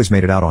patches but always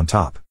made it out on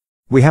top.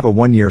 We have a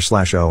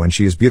 1-year/O and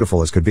she is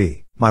beautiful as could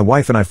be. My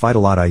wife and I fight a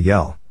lot. I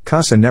yell,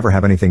 cuss and never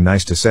have anything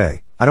nice to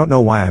say. I don't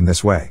know why I'm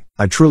this way.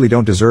 I truly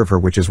don't deserve her,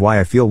 which is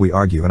why I feel we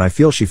argue and I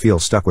feel she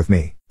feels stuck with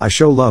me. I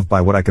show love by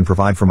what I can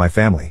provide for my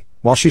family,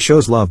 while she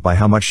shows love by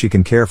how much she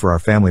can care for our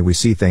family. We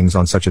see things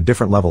on such a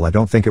different level. I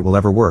don't think it will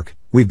ever work.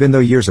 We've been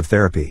through years of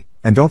therapy,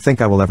 and don't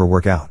think I will ever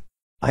work out.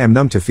 I am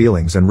numb to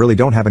feelings and really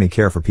don't have any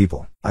care for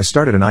people. I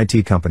started an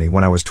IT company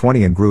when I was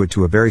 20 and grew it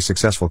to a very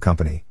successful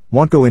company.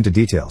 Won't go into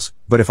details,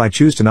 but if I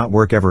choose to not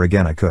work ever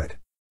again I could.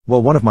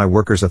 Well, one of my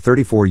workers a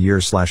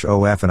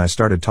 34-year/OF and I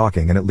started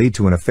talking and it led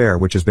to an affair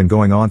which has been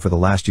going on for the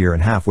last year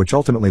and a half, which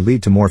ultimately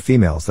led to more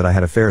females that I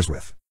had affairs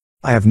with.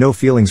 I have no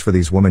feelings for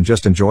these women,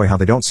 just enjoy how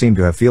they don't seem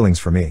to have feelings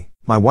for me.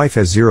 My wife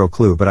has zero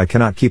clue, but I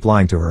cannot keep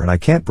lying to her and I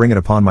can't bring it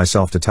upon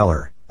myself to tell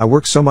her. I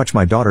work so much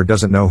my daughter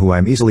doesn't know who I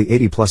am. Easily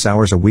 80+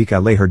 hours a week. I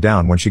lay her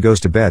down when she goes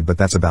to bed, but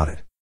that's about it.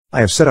 I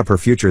have set up her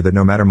future that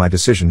no matter my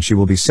decision she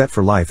will be set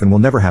for life and will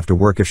never have to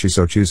work if she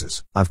so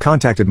chooses. I've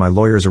contacted my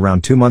lawyers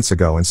around 2 months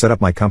ago and set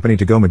up my company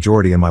to go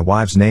majority in my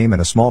wife's name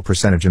and a small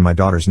percentage in my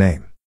daughter's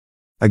name.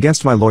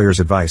 Against my lawyer's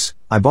advice,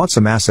 I bought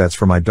some assets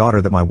for my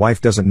daughter that my wife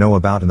doesn't know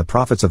about, and the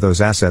profits of those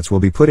assets will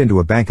be put into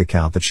a bank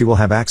account that she will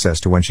have access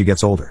to when she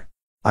gets older.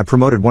 I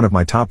promoted one of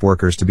my top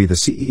workers to be the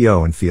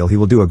CEO and feel he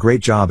will do a great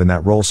job in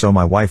that role, so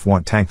my wife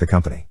won't tank the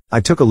company. I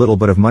took a little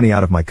bit of money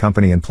out of my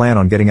company and plan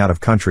on getting out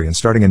of country and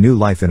starting a new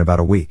life in about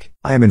a week.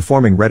 I am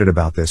informing Reddit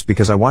about this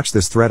because I watch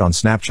this thread on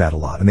Snapchat a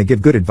lot and they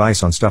give good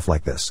advice on stuff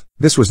like this.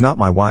 This was not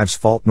my wife's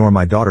fault nor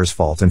my daughter's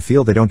fault, and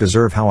feel they don't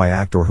deserve how I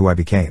act or who I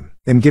became.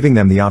 I'm giving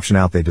them the option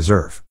out they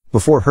deserve.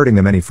 Before hurting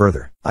them any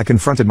further, I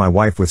confronted my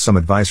wife with some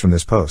advice from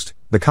this post.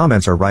 The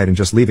comments are right and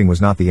just leaving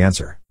was not the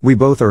answer. We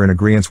both are in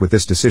agreement with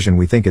this decision.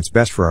 We think it's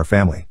best for our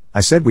family.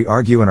 I said we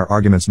argue and our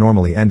arguments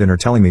normally end in her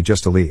telling me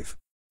just to leave.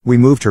 We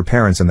moved her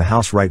parents in the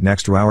house right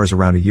next to ours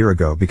around a year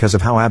ago because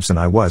of how absent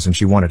I was and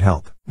she wanted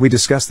help. We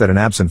discussed that an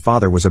absent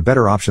father was a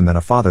better option than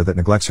a father that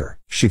neglects her.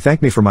 She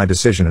thanked me for my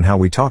decision and how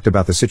we talked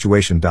about the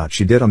situation.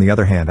 She did on the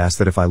other hand ask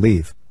that if I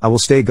leave, I will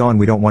stay gone.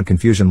 We don't want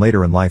confusion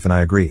later in life and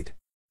I agreed.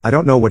 I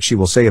don't know what she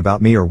will say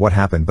about me or what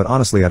happened, but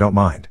honestly I don't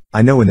mind.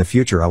 I know in the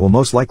future I will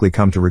most likely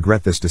come to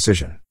regret this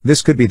decision.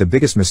 This could be the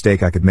biggest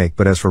mistake I could make,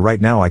 but as for right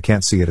now I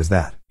can't see it as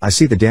that. I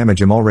see the damage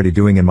I'm already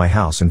doing in my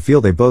house and feel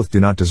they both do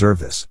not deserve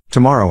this.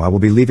 Tomorrow I will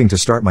be leaving to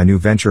start my new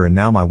venture and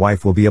now my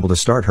wife will be able to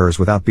start hers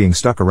without being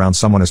stuck around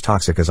someone as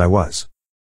toxic as I was.